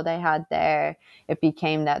control they had there. It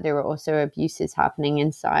became that there were also abuses happening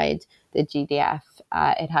inside the GDF.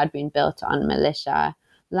 It had been built on militia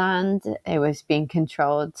land. It was being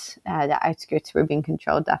controlled, the outskirts were being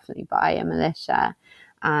controlled definitely by a militia.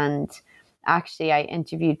 And actually, I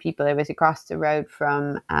interviewed people. It was across the road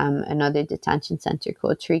from another detention center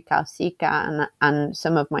called Tariq al-Sika, and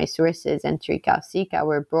some of my sources in Tariq al-Sika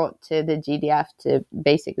were brought to the GDF to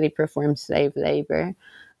basically perform slave labor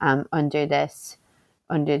under this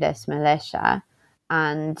militia.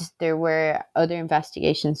 And there were other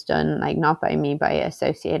investigations done, like not by me, by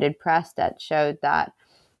Associated Press, that showed that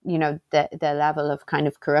the level of kind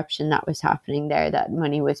of corruption that was happening there, that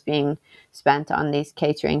money was being spent on these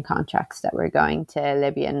catering contracts that were going to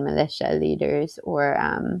Libyan militia leaders, or,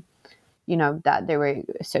 that there were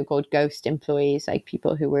so-called ghost employees, like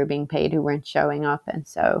people who were being paid who weren't showing up. And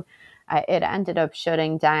so it ended up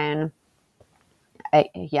shutting down.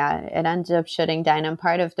 It ended up shutting down. And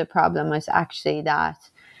part of the problem was actually that,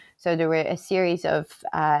 so there were a series of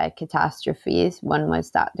catastrophes. One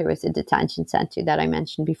was that there was a detention center that I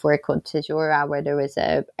mentioned before called Tajura, where there was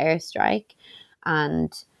a airstrike,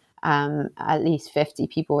 and at least 50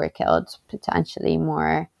 people were killed, potentially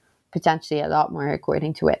a lot more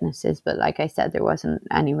according to witnesses. But like I said, there wasn't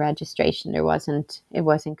any registration. It wasn't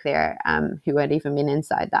clear who had even been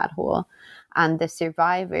inside that hole. And the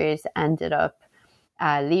survivors ended up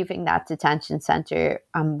leaving that detention center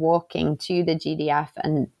and walking to the GDF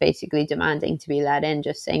and basically demanding to be let in,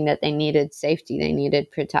 just saying that they needed safety, they needed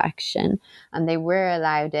protection, and they were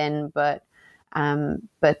allowed in. But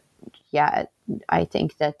yeah, I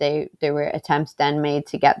think that there were attempts then made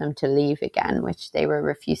to get them to leave again, which they were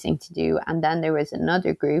refusing to do. And then there was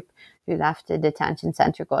another group who left a detention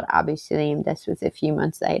center called Abu Salim. This was a few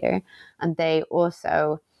months later, and they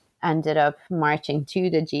also ended up marching to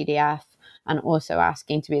the GDF and also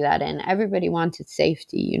asking to be let in. Everybody wanted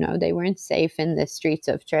safety, they weren't safe in the streets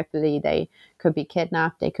of Tripoli. They could be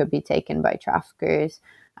kidnapped, they could be taken by traffickers,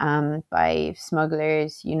 by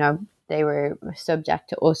smugglers, they were subject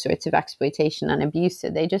to all sorts of exploitation and abuse. So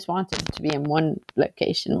they just wanted to be in one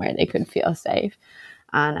location where they could feel safe.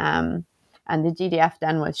 And the GDF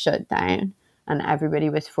then was shut down, and everybody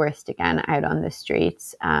was forced again out on the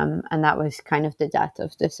streets. And that was kind of the death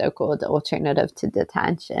of the so-called alternative to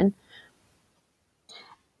detention.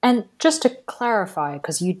 And just to clarify,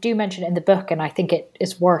 because you do mention it in the book, and I think it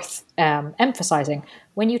is worth emphasizing,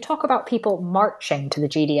 when you talk about people marching to the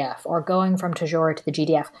GDF or going from Tajura to the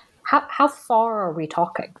GDF, how far are we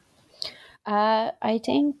talking? I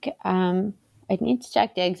think I'd need to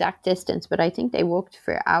check the exact distance, but I think they walked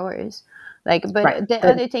for hours. Right.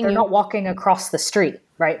 Other thing, they're not walking across the street,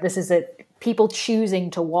 right? This is people choosing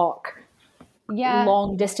to walk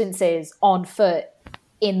long distances on foot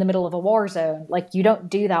in the middle of a war zone. Like, you don't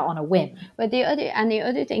do that on a whim. But the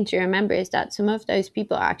other thing to remember is that some of those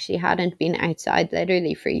people actually hadn't been outside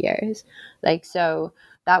literally for years. So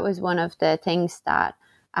that was one of the things that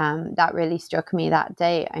that really struck me that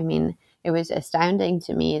day. I mean, it was astounding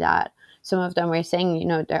to me that some of them were saying,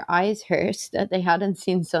 their eyes hurt, that they hadn't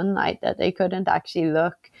seen sunlight, that they couldn't actually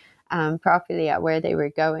look properly at where they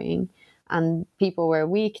were going. and people were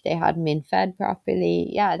weak, they hadn't been fed properly.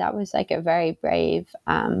 Yeah, that was like a very brave,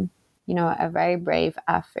 a very brave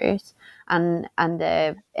effort. And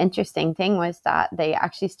the interesting thing was that they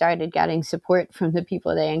actually started getting support from the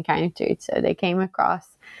people they encountered. So they came across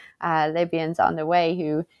Libyans on the way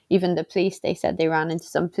who, even the police, they said they ran into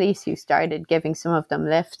some police who started giving some of them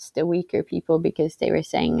lifts, the weaker people, because they were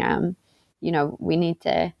saying, we need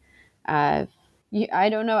to, I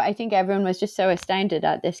don't know, I think everyone was just so astounded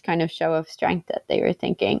at this kind of show of strength that they were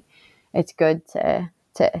thinking it's good to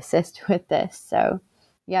assist with this. So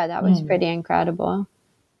yeah, that was pretty incredible.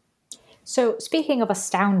 So speaking of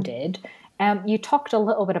astounded, you talked a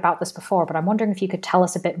little bit about this before, but I'm wondering if you could tell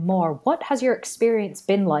us a bit more. What has your experience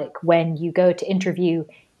been like when you go to interview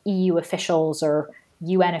EU officials or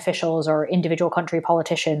UN officials or individual country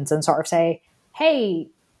politicians and sort of say, hey,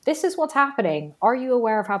 this is what's happening. Are you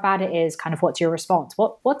aware of how bad it is? Kind of what's your response?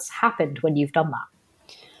 What's happened when you've done that?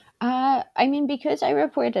 Because I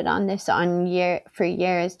reported on this for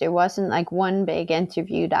years, there wasn't like one big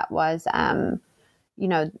interview that was,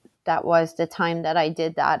 that was the time that I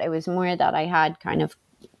did that. It was more that I had kind of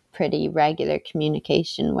pretty regular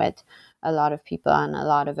communication with a lot of people and a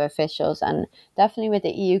lot of officials, and definitely with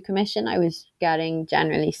the EU Commission, I was getting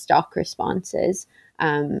generally stock responses.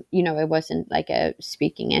 It wasn't like a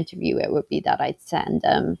speaking interview. It would be that I'd send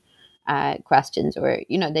them questions, or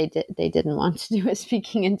they didn't want to do a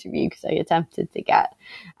speaking interview because I attempted to get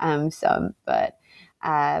some, but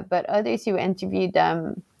others who interviewed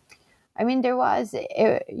them,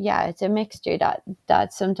 it's a mixture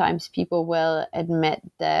that sometimes people will admit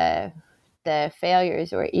the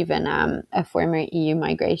failures, or even a former EU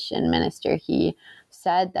migration minister, he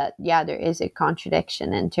said that, there is a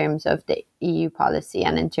contradiction in terms of the EU policy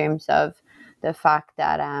and in terms of the fact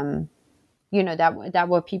that, that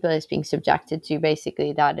what people is being subjected to,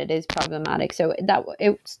 basically, that it is problematic. So that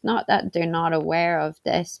it's not that they're not aware of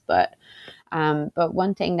this, but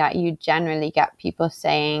one thing that you generally get people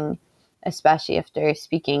saying, especially if they're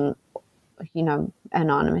speaking,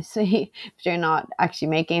 anonymously, if they're not actually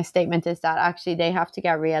making a statement, is that actually they have to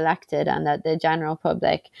get re-elected, and that the general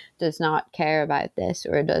public does not care about this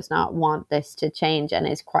or does not want this to change, and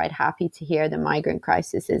is quite happy to hear the migrant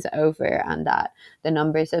crisis is over and that the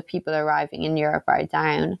numbers of people arriving in Europe are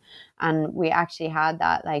down. And we actually had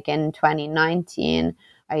that, like in 2019,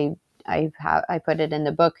 I put it in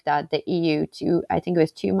the book that the EU, I think it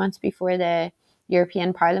was 2 months before the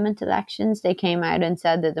European Parliament elections, they came out and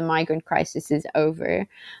said that the migrant crisis is over.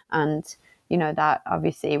 And, that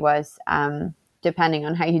obviously was, depending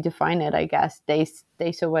on how you define it, I guess, they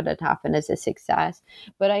saw what had happened as a success.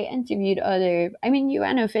 But I interviewed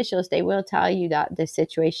UN officials, they will tell you that the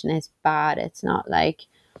situation is bad. It's not like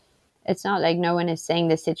no one is saying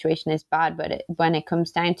the situation is bad, but when it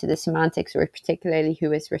comes down to the semantics, or particularly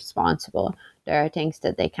who is responsible, there are things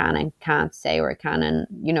that they can and can't say, or can and,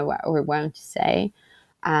 or won't say.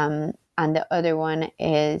 And the other one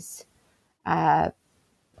is, sorry,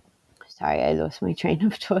 I lost my train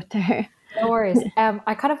of thought there. No worries.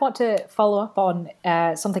 I kind of want to follow up on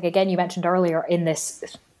something, again, you mentioned earlier in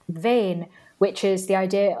this vein, which is the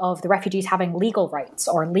idea of the refugees having legal rights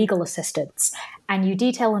or legal assistance. And you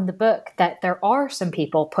detail in the book that there are some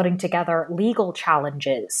people putting together legal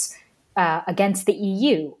challenges against the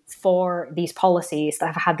EU for these policies that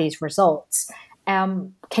have had these results.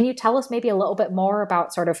 Can you tell us maybe a little bit more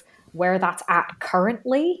about sort of where that's at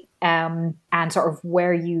currently, and sort of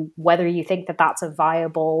whether you think that that's a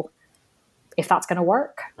viable, if that's going to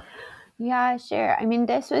work? Yeah, sure.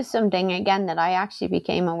 This was something, again, that I actually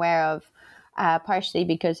became aware of, partially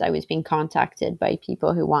because I was being contacted by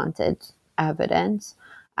people who wanted evidence.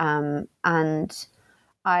 And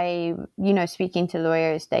I, speaking to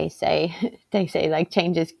lawyers, they say like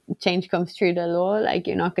change comes through the law. Like,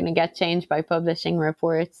 you're not going to get change by publishing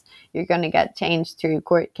reports. You're going to get change through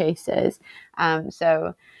court cases.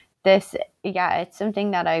 So this, it's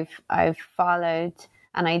something that I've followed,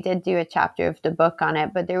 and I did do a chapter of the book on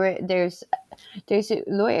it. But there's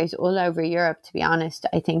lawyers all over Europe, to be honest,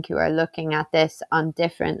 I think, who are looking at this on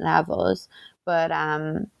different levels. But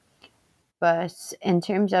in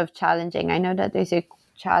terms of challenging, I know that there's a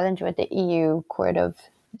challenge with the EU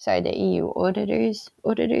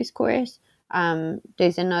auditors court.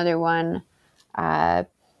 There's another one.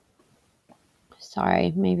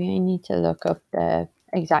 Sorry, maybe I need to look up the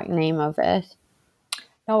exact name of it.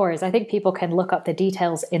 No worries. I think people can look up the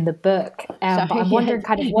details in the book. But I'm wondering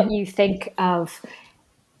kind of what you think of,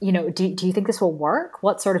 do you think this will work?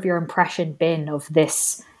 What's sort of your impression been of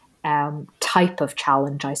this type of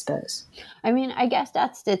challenge, I suppose? I guess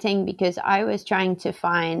that's the thing, because I was trying to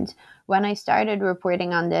find, when I started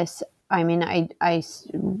reporting on this, I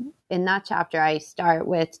in that chapter, I start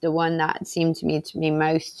with the one that seemed to me to be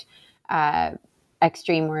most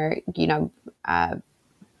extreme, where,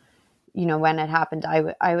 when it happened,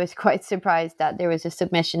 I was quite surprised that there was a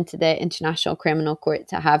submission to the International Criminal Court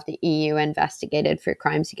to have the EU investigated for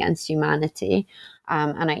crimes against humanity.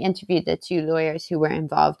 And I interviewed the two lawyers who were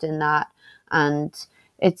involved in that. And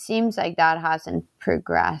it seems like that hasn't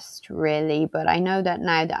progressed really. But I know that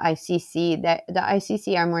now the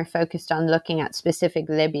ICC are more focused on looking at specific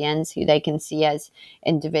Libyans who they can see as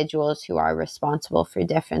individuals who are responsible for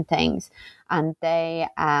different things. And they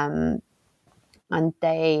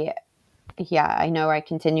yeah, I know are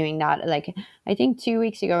continuing that. Like, I think 2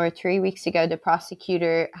 weeks ago or 3 weeks ago, the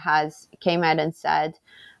prosecutor came out and said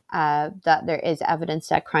that there is evidence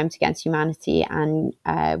that crimes against humanity and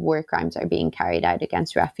war crimes are being carried out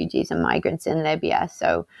against refugees and migrants in Libya.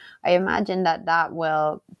 So I imagine that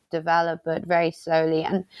will develop, but very slowly.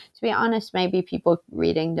 And to be honest, maybe people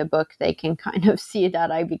reading the book, they can kind of see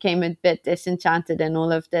that I became a bit disenchanted in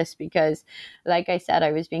all of this because, like I said,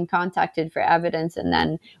 I was being contacted for evidence and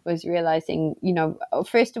then was realizing,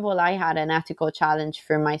 first of all, I had an ethical challenge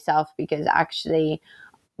for myself because actually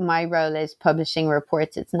my role is publishing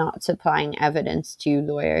reports. It's not supplying evidence to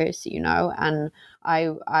lawyers, and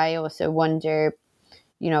I also wonder,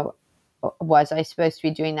 was I supposed to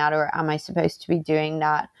be doing that, or am I supposed to be doing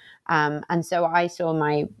that? And so I saw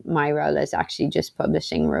my role as actually just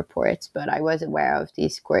publishing reports, but I was aware of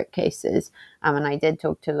these court cases, and I did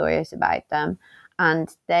talk to lawyers about them,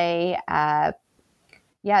 and they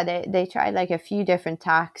tried like a few different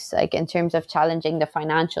tacks, like in terms of challenging the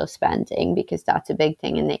financial spending, because that's a big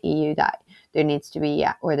thing in the EU, that there needs to be,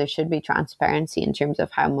 or there should be, transparency in terms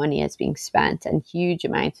of how money is being spent, and huge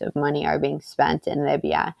amounts of money are being spent in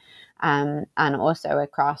Libya, and also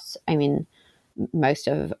across, most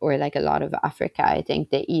of, or like a lot of Africa. I think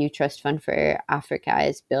the EU Trust Fund for Africa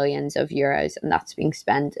is billions of euros, and that's being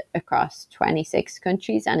spent across 26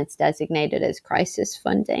 countries, and it's designated as crisis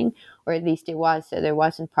funding, or at least it was, so there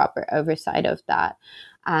wasn't proper oversight of that.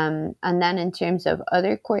 And then in terms of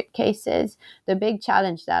other court cases, the big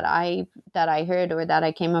challenge that I heard, or that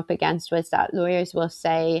I came up against, was that lawyers will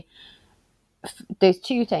say there's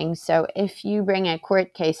two things. So if you bring a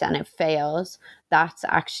court case and it fails, that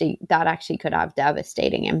actually could have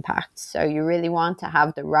devastating impacts. So you really want to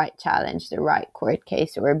have the right challenge, the right court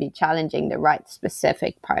case, or be challenging the right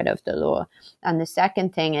specific part of the law. And the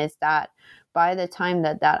second thing is that by the time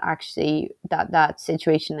that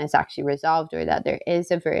situation is actually resolved, or that there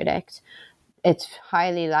is a verdict, it's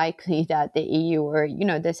highly likely that the EU, or,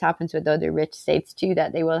 this happens with other rich states too,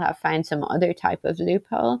 that they will have found some other type of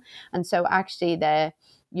loophole. And so actually the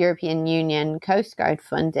European Union Coast Guard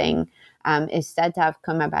funding is said to have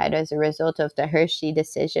come about as a result of the Hershey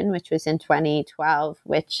decision, which was in 2012,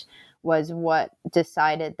 which was what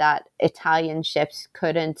decided that Italian ships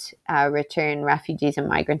couldn't return refugees and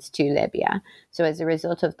migrants to Libya. So as a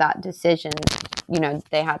result of that decision,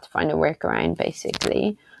 they had to find a workaround,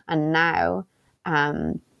 basically. And now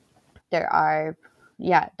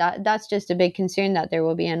that's just a big concern, that there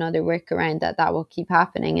will be another workaround, that will keep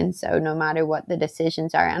happening. And so no matter what the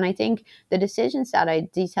decisions are, and I think the decisions that I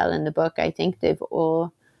detail in the book, I think they're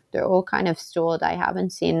all kind of stalled. I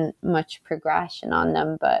haven't seen much progression on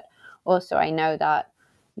them, but also I know that,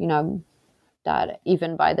 that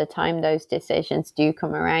even by the time those decisions do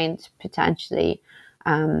come around, potentially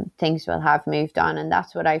things will have moved on. And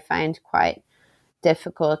that's what I found quite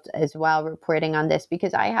difficult as well, reporting on this,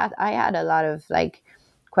 because I had a lot of like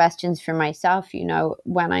questions for myself,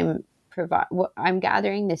 when I'm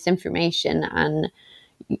gathering this information, and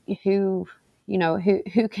who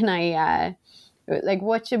can I like,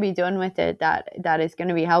 what should be done with it that is going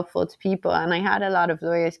to be helpful to people. And I had a lot of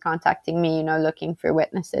lawyers contacting me, looking for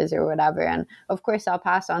witnesses or whatever, and of course I'll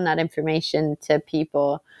pass on that information to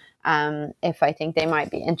people if I think they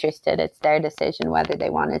might be interested. It's their decision whether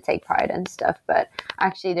they want to take part and stuff. But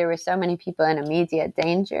actually there were so many people in immediate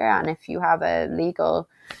danger, and if you have a legal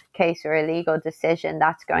case or a legal decision,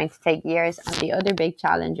 that's going to take years. And the other big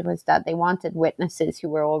challenge was that they wanted witnesses who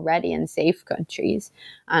were already in safe countries,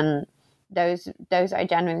 and those are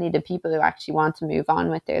generally the people who actually want to move on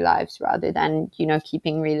with their lives, rather than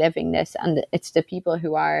keeping reliving this. And it's the people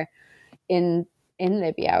who are in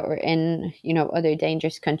Libya or in other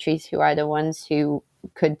dangerous countries who are the ones who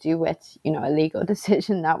could do with a legal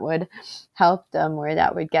decision that would help them, or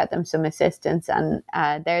that would get them some assistance. And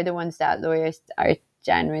they're the ones that lawyers are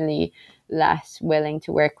generally less willing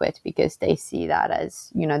to work with, because they see that as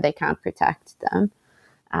they can't protect them.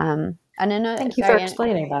 Thank you for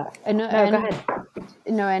explaining that. Go ahead.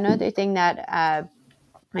 Another thing that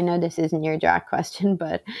I know this isn't your direct question,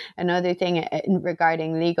 but another thing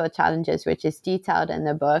regarding legal challenges, which is detailed in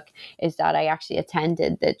the book, is that I actually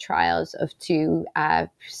attended the trials of two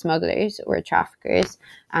smugglers or traffickers,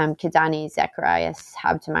 Kidani Zecharias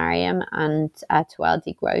Habtemariam and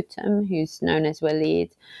Tuwaldi Gwotum, who's known as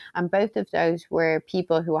Walid. And both of those were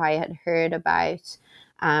people who I had heard about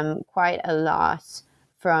quite a lot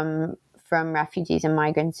from refugees and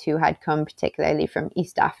migrants who had come particularly from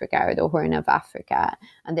East Africa or the Horn of Africa.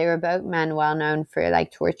 And they were both men well known for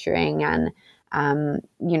like torturing and,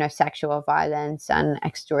 sexual violence and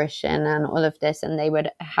extortion and all of this. And they would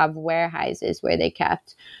have warehouses where they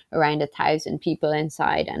kept around 1,000 people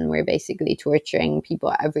inside and were basically torturing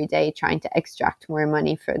people every day, trying to extract more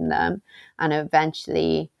money from them. And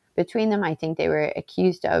eventually, between them, I think they were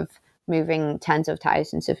accused of moving tens of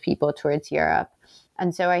thousands of people towards Europe.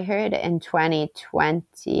 And so I heard in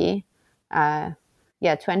 2020,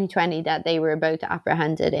 that they were both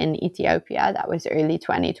apprehended in Ethiopia. That was early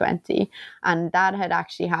 2020. And that had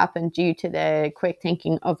actually happened due to the quick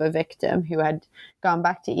thinking of a victim who had gone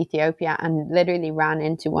back to Ethiopia and literally ran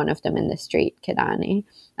into one of them in the street, Kidani.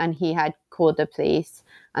 And he had called the police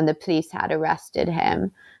and the police had arrested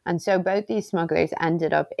him. And so both these smugglers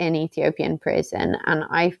ended up in Ethiopian prison. And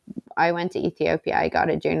I went to Ethiopia. I got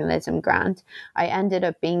a journalism grant. I ended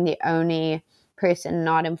up being the only person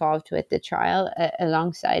not involved with the trial,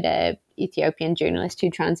 alongside a Ethiopian journalist who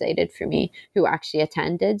translated for me, who actually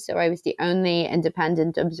attended. So I was the only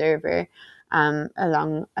independent observer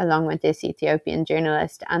along with this Ethiopian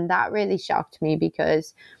journalist. And that really shocked me,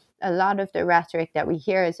 because a lot of the rhetoric that we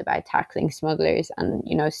hear is about tackling smugglers and,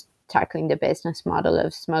 tackling the business model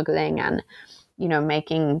of smuggling and,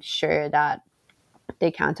 making sure that they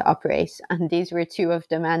can't operate. And these were two of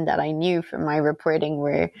the men that I knew from my reporting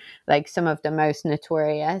were like some of the most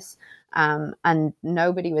notorious. And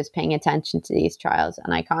nobody was paying attention to these trials.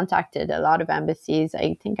 And I contacted a lot of embassies.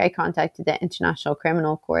 I think I contacted the International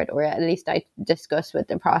Criminal Court, or at least I discussed with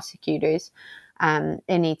the prosecutors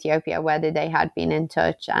in Ethiopia whether they had been in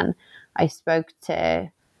touch. And I spoke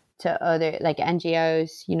to other like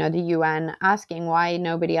NGOs, the UN, asking why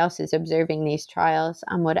nobody else is observing these trials.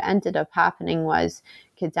 And what ended up happening was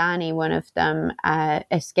Kidani, one of them,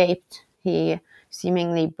 escaped. He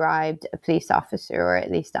seemingly bribed a police officer, or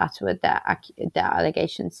at least that's what the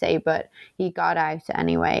allegations say, but he got out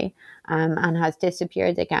anyway, and has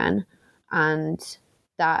disappeared again. And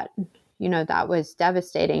that was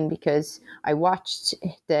devastating, because I watched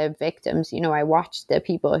the victims, I watched the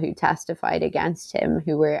people who testified against him,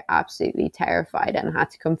 who were absolutely terrified and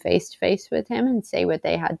had to come face to face with him and say what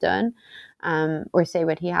they had done, or say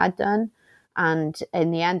what he had done. And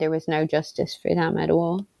in the end, there was no justice for them at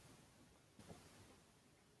all.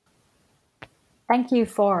 Thank you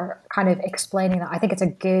for kind of explaining that. I think it's a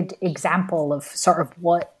good example of sort of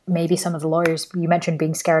what maybe some of the lawyers, you mentioned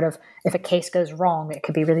being scared of, if a case goes wrong, it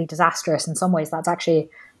could be really disastrous. In some ways, that's actually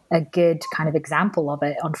a good kind of example of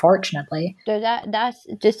it, unfortunately. So that's,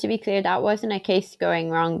 just to be clear, that wasn't a case going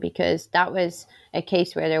wrong, because that was a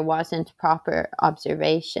case where there wasn't proper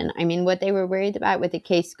observation. I mean, what they were worried about with the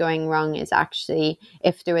case going wrong is actually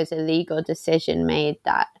if there was a legal decision made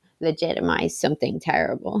that legitimize something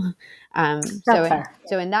terrible.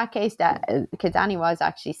 So in that case, that Kidani was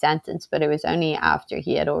actually sentenced, but it was only after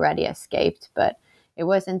he had already escaped. But it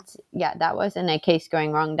wasn't, that wasn't a case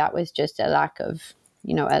going wrong. That was just a lack of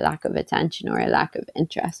attention, or a lack of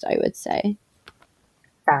interest, I would say.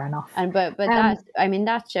 Fair enough. And but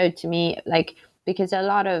that showed to me, like, because a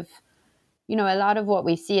lot of what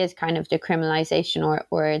we see is kind of the criminalization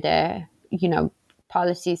or the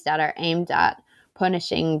policies that are aimed at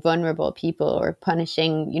punishing vulnerable people or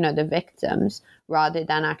punishing, the victims, rather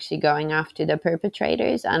than actually going after the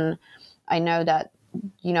perpetrators. And I know that,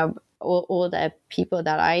 all the people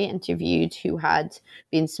that I interviewed who had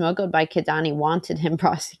been smuggled by Kidani wanted him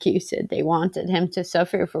prosecuted. They wanted him to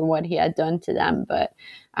suffer for what he had done to them. But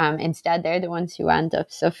instead, they're the ones who end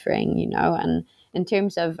up suffering, And in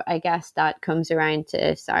terms of, I guess that comes around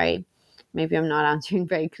to, sorry, maybe I'm not answering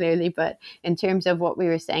very clearly, but in terms of what we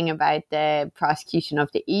were saying about the prosecution of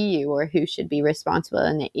the EU, or who should be responsible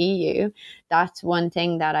in the EU, that's one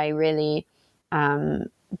thing that I really,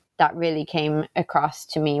 that really came across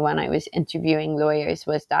to me when I was interviewing lawyers,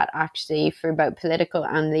 was that actually, for both political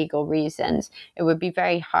and legal reasons, it would be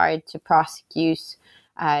very hard to prosecute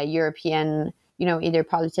European, either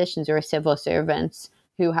politicians or civil servants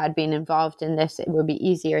who had been involved in this. It would be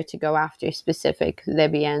easier to go after specific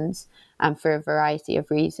Libyans for a variety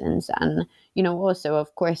of reasons. And, also,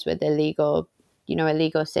 of course, with a legal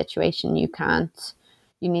situation, you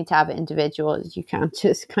need to have individuals. You can't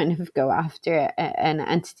just kind of go after an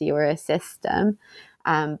entity or a system.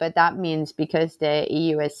 But that means because the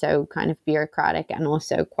EU is so kind of bureaucratic and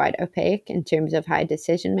also quite opaque in terms of how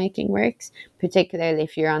decision making works, particularly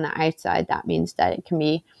if you're on the outside, that means that it can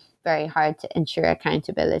be very hard to ensure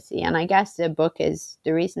accountability. And I guess the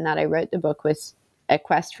reason that I wrote the book was a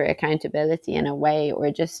quest for accountability in a way,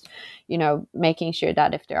 or just, making sure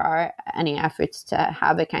that if there are any efforts to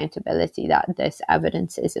have accountability, that this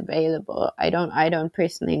evidence is available. I don't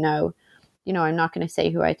personally know, I'm not going to say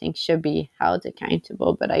who I think should be held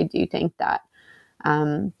accountable, but I do think that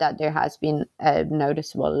that there has been a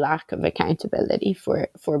noticeable lack of accountability for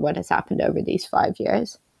what has happened over these 5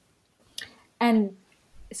 years. And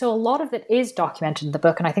so a lot of it is documented in the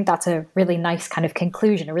book, and I think that's a really nice kind of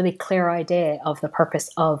conclusion, a really clear idea of the purpose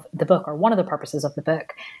of the book, or one of the purposes of the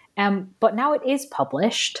book. But now it is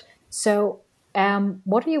published. So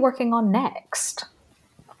what are you working on next?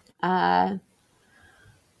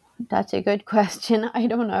 That's a good question. I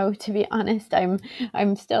don't know, to be honest.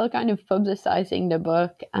 I'm still kind of publicizing the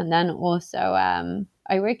book, and then also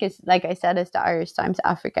I work as, like I said, as the Irish Times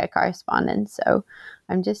Africa correspondent. So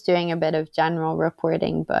I'm just doing a bit of general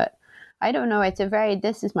reporting, but I don't know.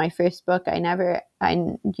 This is my first book. I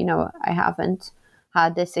haven't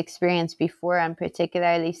had this experience before, and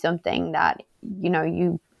particularly something that,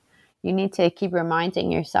 you need to keep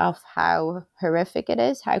reminding yourself how horrific it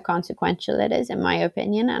is, how consequential it is, in my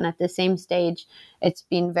opinion. And at the same stage, it's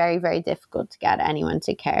been very, very difficult to get anyone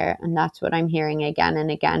to care. And that's what I'm hearing again and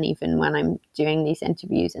again, even when I'm doing these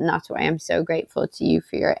interviews. And that's why I'm so grateful to you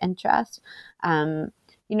for your interest. That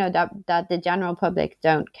the general public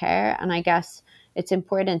don't care. And I guess it's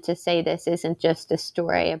important to say this isn't just a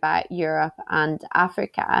story about Europe and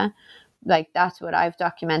Africa. Like, that's what I've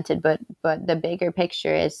documented, but the bigger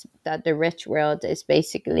picture is that the rich world is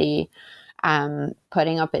basically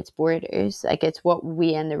putting up its borders. Like, it's what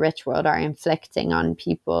we in the rich world are inflicting on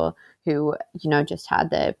people who, just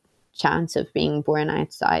had the chance of being born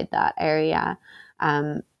outside that area,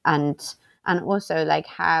 and also like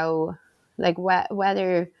how, like,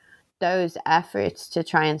 whether those efforts to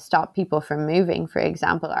try and stop people from moving, for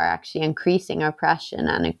example, are actually increasing oppression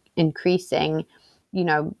and increasing,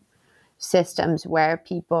 systems where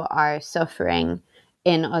people are suffering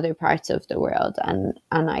in other parts of the world. And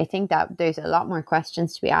I think that there's a lot more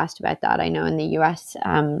questions to be asked about that. I know in the US,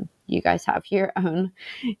 you guys have your own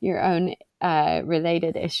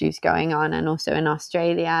related issues going on, and also in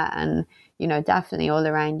Australia, and definitely all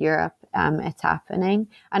around Europe, it's happening.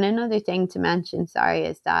 And another thing to mention, sorry,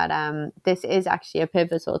 is that this is actually a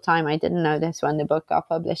pivotal time. I didn't know this when the book got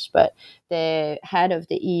published, but the head of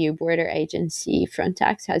the EU border agency,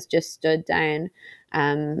 Frontex, has just stood down,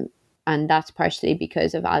 and that's partially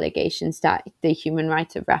because of allegations that the human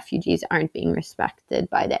rights of refugees aren't being respected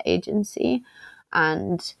by the agency.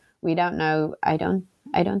 And we don't know, I don't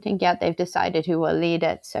think yet they've decided who will lead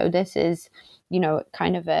it. So this is,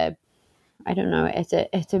 kind of I don't know,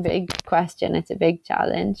 it's a big question. It's a big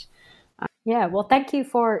challenge. Yeah, well, thank you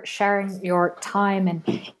for sharing your time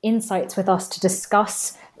and insights with us to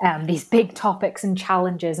discuss these big topics and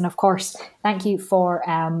challenges. And of course, thank you for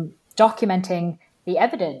documenting the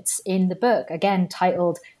evidence in the book, again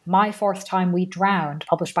titled My Fourth Time We Drowned,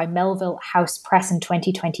 published by Melville House Press in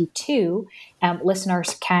 2022.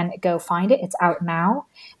 Listeners can go find it. It's out now.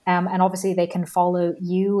 And obviously they can follow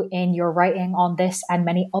you in your writing on this and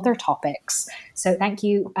many other topics. So thank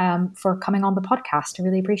you for coming on the podcast. I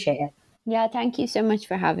really appreciate it. Yeah, thank you so much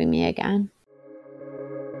for having me again.